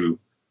more to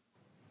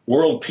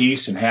world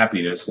peace and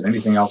happiness than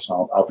anything else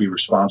I'll be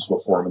responsible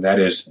for, and that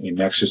is a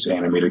Nexus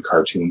animated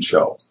cartoon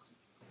show.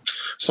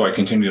 So I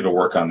continue to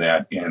work on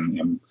that,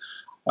 and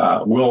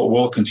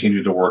we'll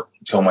continue to work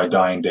until my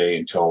dying day,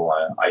 until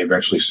I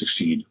eventually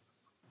succeed.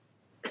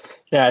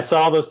 Yeah, I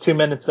saw those 2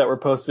 minutes that were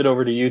posted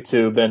over to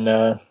YouTube,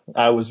 and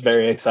I was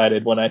very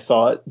excited when I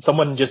saw it.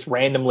 Someone just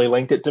randomly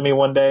linked it to me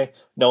one day,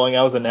 knowing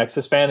I was a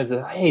Nexus fan, and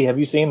said, "Hey, have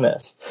you seen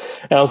this?"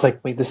 And I was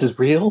like, "Wait, this is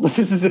real?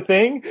 This is a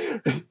thing?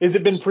 Has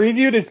it been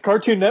previewed? Is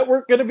Cartoon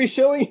Network going to be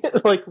showing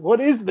it? Like,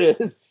 what is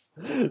this?"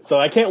 So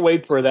I can't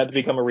wait for that to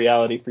become a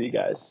reality for you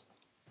guys.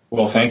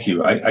 Well, thank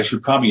you. I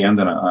should probably end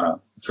on a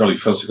fairly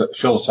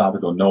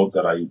philosophical note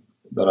that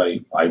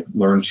I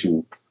learned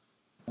to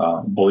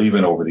believe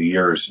in over the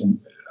years.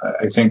 And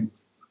I think,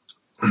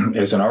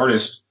 as an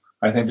artist,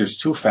 I think there's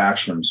two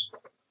factions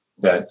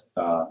that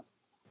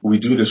we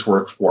do this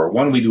work for.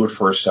 One, we do it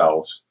for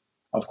ourselves,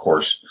 of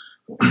course,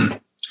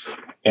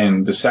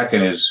 and the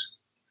second is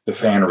the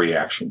fan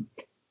reaction.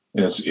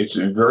 And it's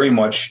very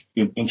much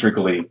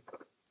intricately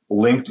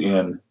linked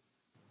in,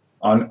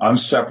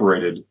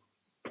 unseparated,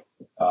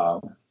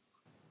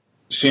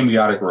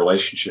 symbiotic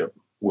relationship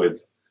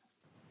with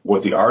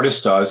what the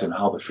artist does and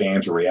how the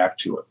fans react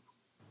to it.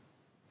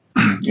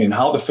 And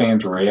how the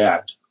fans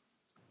react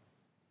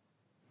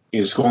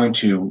is going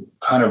to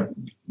kind of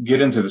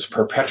get into this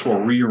perpetual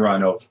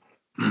rerun of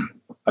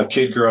a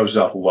kid grows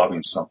up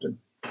loving something.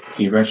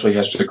 He eventually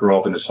has to grow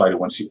up and decide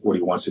what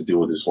he wants to do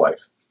with his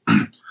life.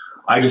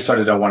 I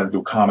decided I wanted to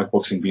do comic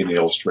books and be an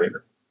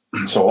illustrator.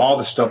 So all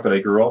the stuff that I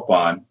grew up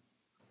on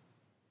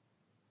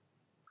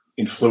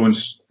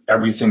influenced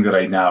everything that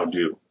I now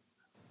do.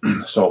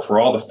 So for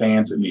all the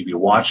fans that may be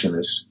watching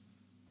this,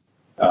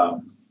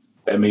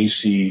 that may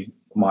see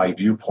my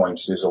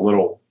viewpoints as a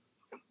little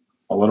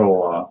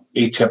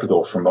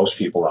atypical for most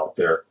people out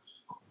there.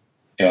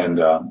 And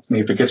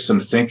if it gets them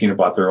thinking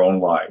about their own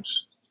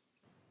lives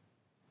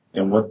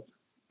and what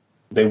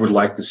they would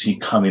like to see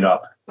coming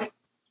up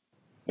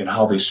and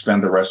how they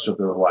spend the rest of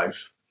their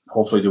life,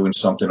 hopefully doing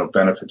something of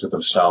benefit to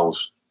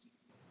themselves,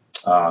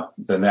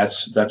 then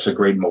that's a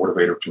great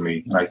motivator to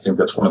me. And I think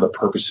that's one of the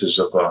purposes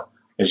of,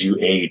 as you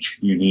age,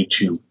 you need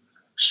to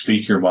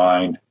speak your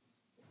mind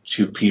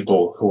to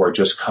people who are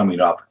just coming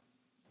up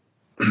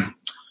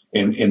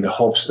in the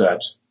hopes that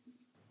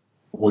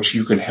what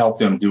you can help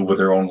them do with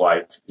their own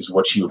life is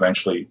what you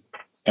eventually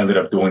ended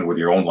up doing with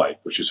your own life,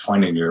 which is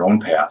finding your own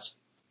path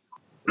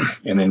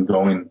and then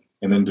doing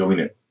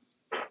it.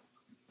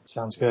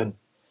 Sounds good.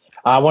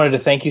 I wanted to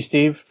thank you,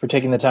 Steve, for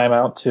taking the time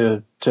out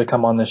to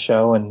come on this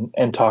show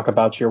and talk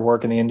about your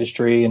work in the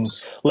industry and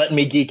letting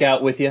me geek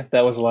out with you.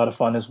 That was a lot of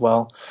fun as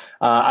well.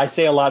 I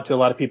say a lot to a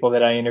lot of people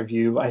that I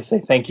interview. I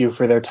say thank you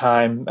for their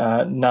time,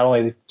 not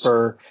only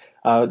for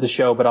the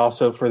show, but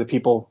also for the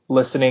people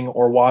listening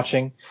or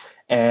watching.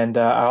 And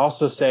I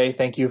also say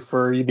thank you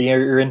for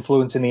your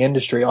influence in the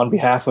industry on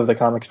behalf of the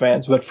comics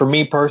fans. But for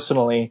me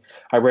personally,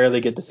 I rarely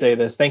get to say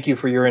this. Thank you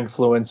for your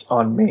influence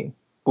on me.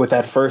 With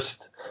that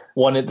first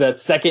one, that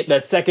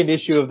second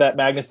issue of that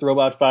Magnus the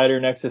Robot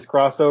Fighter Nexus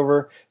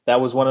crossover, that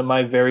was one of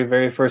my very,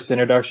 very first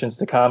introductions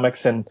to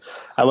comics. And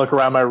I look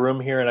around my room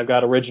here and I've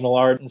got original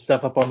art and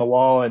stuff up on the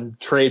wall and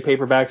trade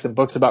paperbacks and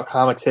books about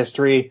comics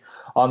history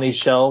on these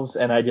shelves.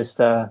 And I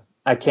just,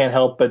 I can't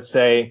help but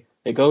say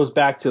it goes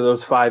back to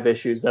those 5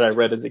 issues that I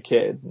read as a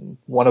kid,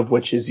 one of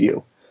which is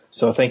you.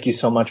 So thank you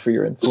so much for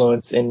your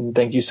influence, and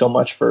thank you so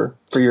much for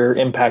your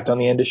impact on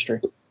the industry.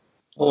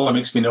 Well, it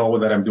makes me know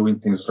that I'm doing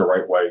things the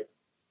right way.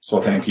 So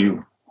thank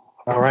you.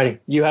 All righty.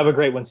 You have a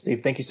great one,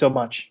 Steve. Thank you so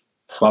much.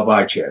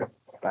 Bye-bye, Chad.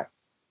 Bye.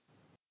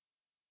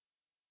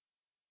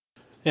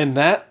 And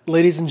that,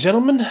 ladies and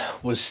gentlemen,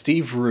 was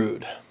Steve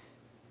Rude.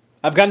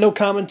 I've got no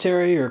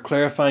commentary or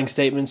clarifying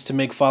statements to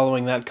make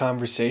following that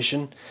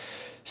conversation.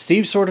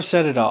 Steve sort of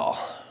said it all.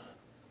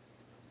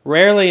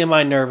 Rarely am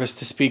I nervous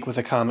to speak with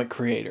a comic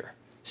creator.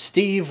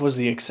 Steve was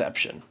the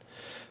exception.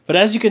 But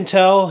as you can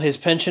tell, his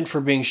penchant for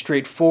being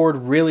straightforward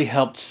really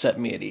helped set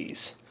me at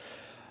ease.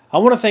 I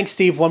want to thank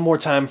Steve one more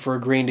time for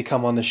agreeing to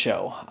come on the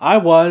show. I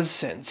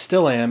was, and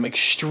still am,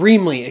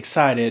 extremely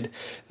excited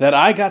that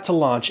I got to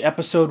launch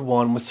episode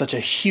 1 with such a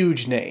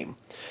huge name.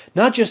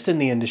 Not just in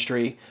the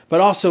industry,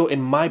 but also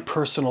in my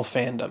personal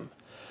fandom.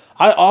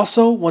 I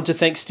also want to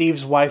thank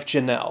Steve's wife,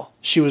 Janelle.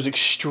 She was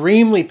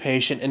extremely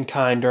patient and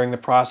kind during the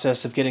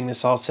process of getting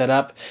this all set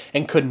up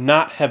and could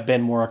not have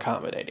been more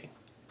accommodating.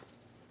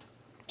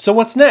 So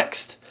what's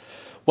next?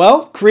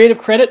 Well, Creative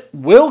Credit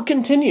will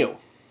continue,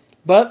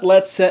 but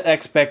let's set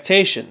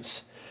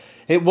expectations.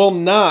 It will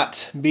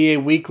not be a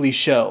weekly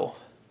show.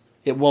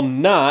 It will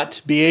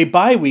not be a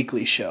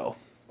bi-weekly show.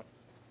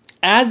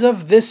 As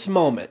of this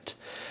moment,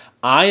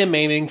 I am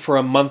aiming for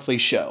a monthly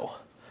show.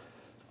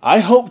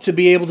 I hope to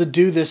be able to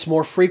do this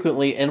more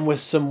frequently and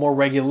with some more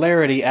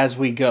regularity as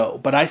we go,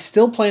 but I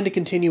still plan to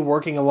continue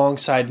working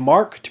alongside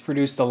Mark to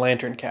produce the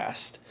Lantern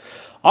Cast.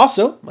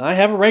 Also, I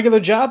have a regular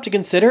job to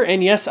consider,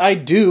 and yes, I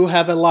do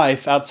have a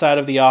life outside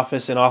of the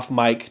office and off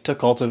mic to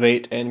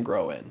cultivate and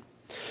grow in.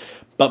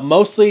 But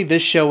mostly,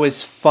 this show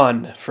is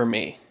fun for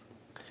me.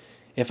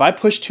 If I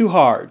push too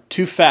hard,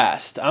 too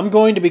fast, I'm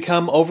going to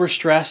become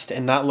overstressed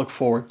and not look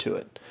forward to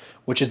it,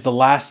 which is the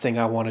last thing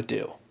I want to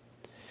do.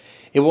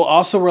 It will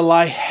also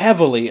rely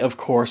heavily, of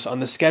course, on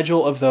the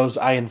schedule of those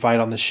I invite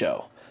on the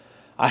show.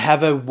 I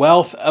have a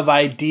wealth of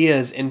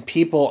ideas and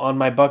people on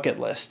my bucket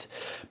list,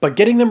 but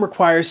getting them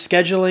requires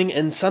scheduling,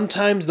 and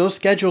sometimes those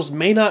schedules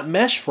may not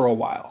mesh for a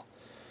while.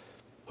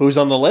 Who's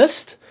on the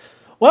list?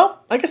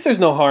 Well, I guess there's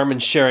no harm in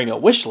sharing a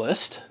wish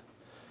list.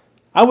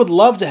 I would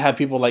love to have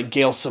people like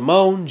Gail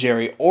Simone,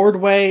 Jerry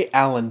Ordway,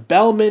 Alan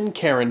Bellman,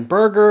 Karen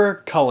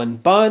Berger, Cullen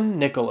Bunn,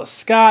 Nicholas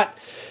Scott,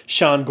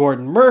 Sean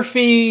Gordon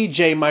Murphy,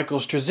 J. Michael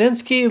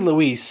Straczynski,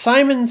 Louise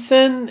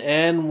Simonson,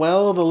 and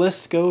well, the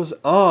list goes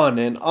on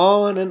and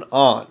on and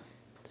on.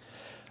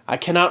 I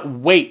cannot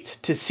wait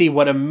to see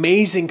what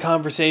amazing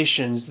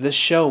conversations this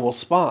show will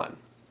spawn.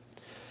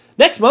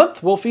 Next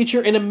month, we'll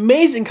feature an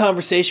amazing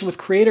conversation with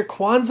creator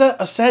Kwanzaa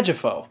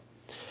Asajifo,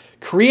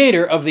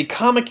 creator of the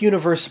comic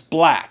universe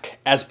Black,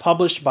 as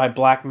published by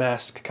Black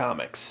Mask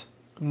Comics.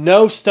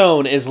 No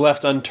stone is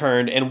left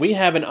unturned, and we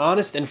have an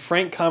honest and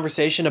frank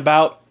conversation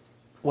about,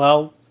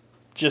 well,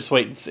 just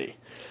wait and see.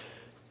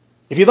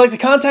 If you'd like to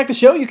contact the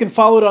show, you can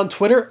follow it on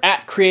Twitter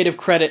at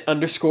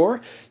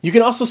creativecredit_. You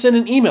can also send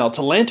an email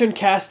to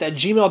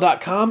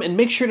lanterncast@gmail.com and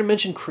make sure to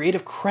mention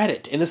Creative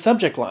Credit in the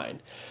subject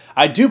line.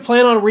 I do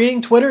plan on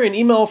reading Twitter and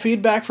email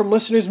feedback from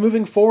listeners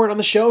moving forward on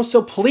the show,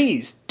 so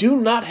please do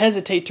not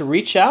hesitate to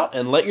reach out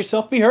and let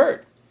yourself be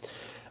heard.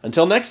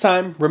 Until next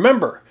time,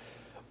 remember,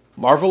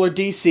 Marvel or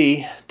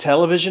DC,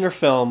 television or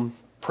film,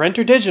 print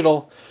or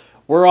digital,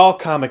 we're all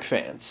comic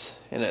fans.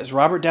 And as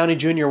Robert Downey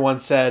Jr.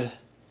 once said,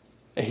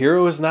 a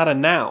hero is not a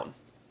noun,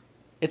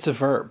 it's a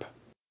verb.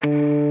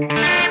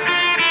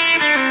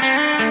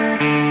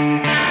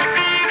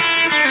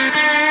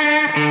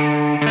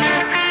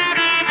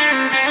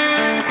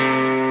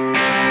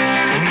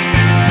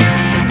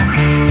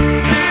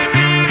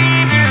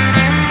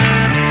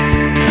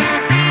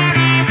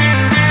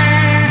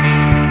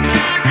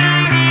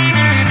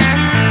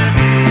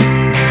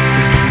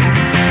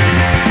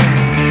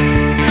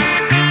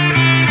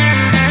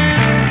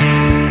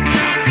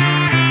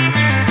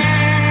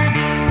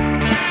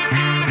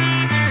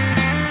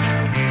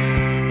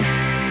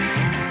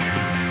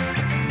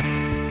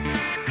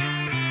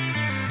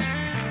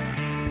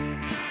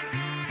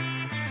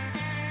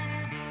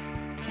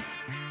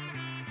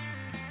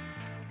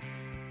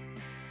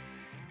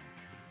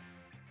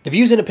 The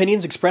views and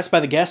opinions expressed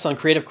by the guests on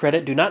Creative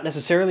Credit do not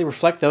necessarily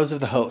reflect those of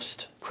the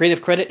host. Creative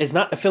Credit is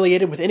not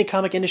affiliated with any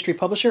comic industry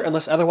publisher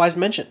unless otherwise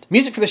mentioned.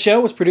 Music for the show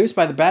was produced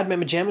by the Bad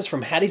Mama Jammas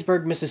from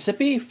Hattiesburg,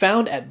 Mississippi,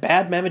 found at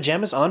Bad Mama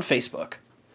Jammas on Facebook.